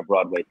be on a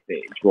Broadway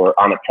stage or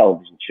on a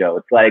television show.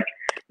 It's like,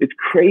 it's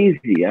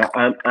crazy.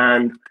 I'm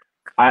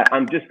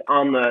just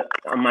on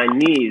my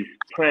knees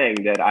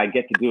praying that I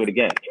get to do it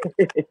again.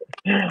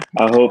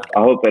 I hope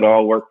it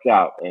all works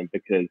out, and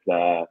because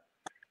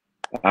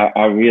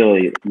I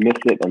really miss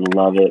it and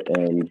love it,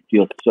 and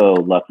feel so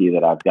lucky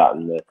that I've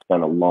gotten to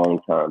spend a long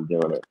time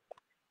doing it.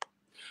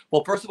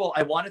 Well, first of all,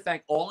 I want to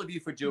thank all of you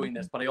for doing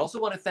this, but I also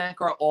want to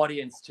thank our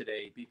audience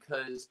today,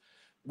 because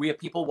we have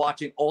people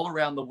watching all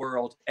around the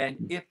world. And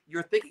if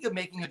you're thinking of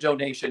making a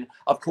donation,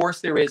 of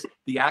course, there is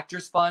the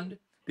Actors Fund,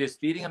 there's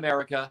Feeding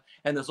America,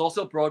 and there's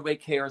also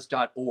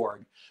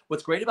BroadwayCares.org.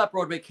 What's great about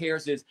Broadway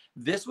Cares is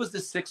this was the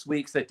 6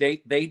 weeks that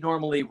they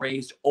normally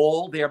raised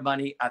all their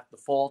money at the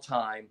fall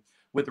time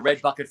with the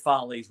Red Bucket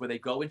Follies, where they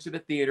go into the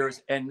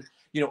theaters and,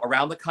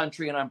 around the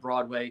country and on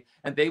Broadway,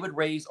 and they would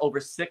raise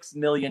over $6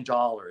 million.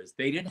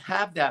 They didn't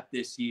have that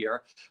this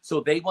year,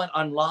 so they went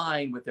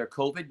online with their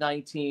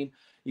COVID-19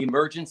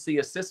 Emergency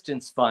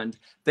Assistance Fund.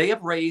 They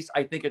have raised,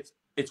 I think it's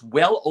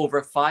well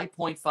over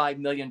 $5.5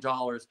 million,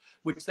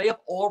 which they have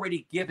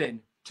already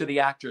given to the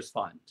Actors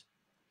Fund.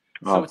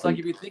 So it's like,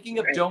 if you're thinking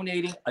of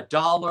donating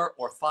 $1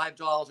 or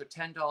 $5 or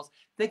 $10,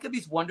 think of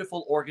these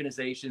wonderful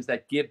organizations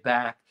that give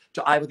back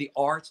to either the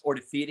arts or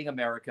to Feeding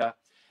America.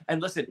 And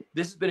listen,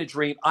 this has been a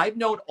dream. I've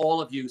known all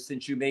of you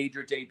since you made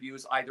your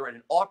debuts, either at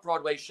an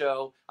off-Broadway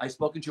show. I've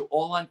spoken to you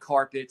all on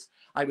carpets.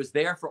 I was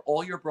there for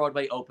all your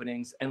Broadway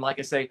openings. And like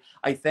I say,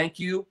 I thank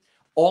you.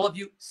 All of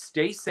you,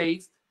 stay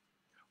safe.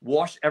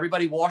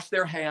 Everybody wash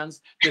their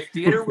hands. The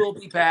theater will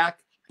be back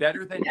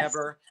better than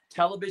ever.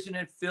 Television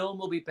and film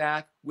will be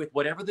back with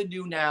whatever the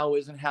new now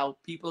is, and how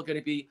people are going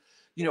to be,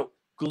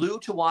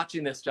 glued to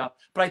watching this stuff.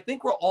 But I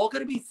think we're all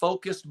going to be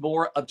focused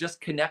more of just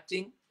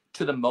connecting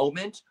to the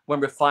moment when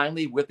we're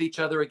finally with each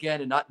other again,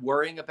 and not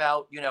worrying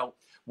about,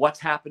 what's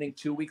happening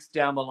 2 weeks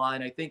down the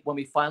line. I think when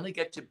we finally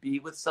get to be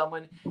with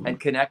someone and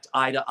connect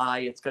eye to eye,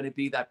 it's going to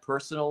be that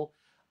personal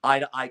eye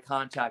to eye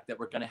contact that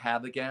we're going to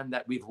have again,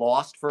 that we've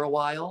lost for a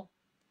while.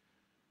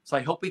 So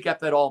I hope we get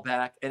that all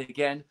back. And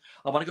again,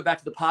 I want to go back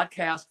to the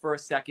podcast for a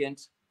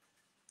second,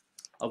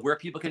 of where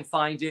people can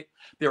find it.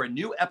 There are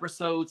new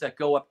episodes that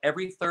go up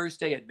every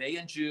Thursday in May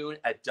and June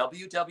at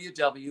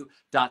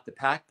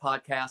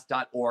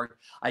www.thepackpodcast.org.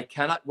 I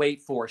cannot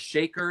wait for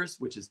Shakers,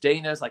 which is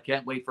Dana's. I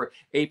can't wait for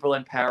April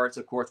and Paris,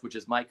 of course, which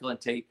is Michael and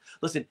Tate.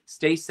 Listen,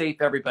 stay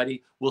safe,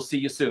 everybody. We'll see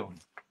you soon.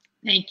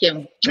 Thank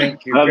you.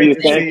 Thank you. Love you.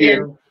 Thank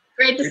you.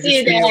 Great to see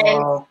you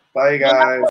guys. Bye, guys.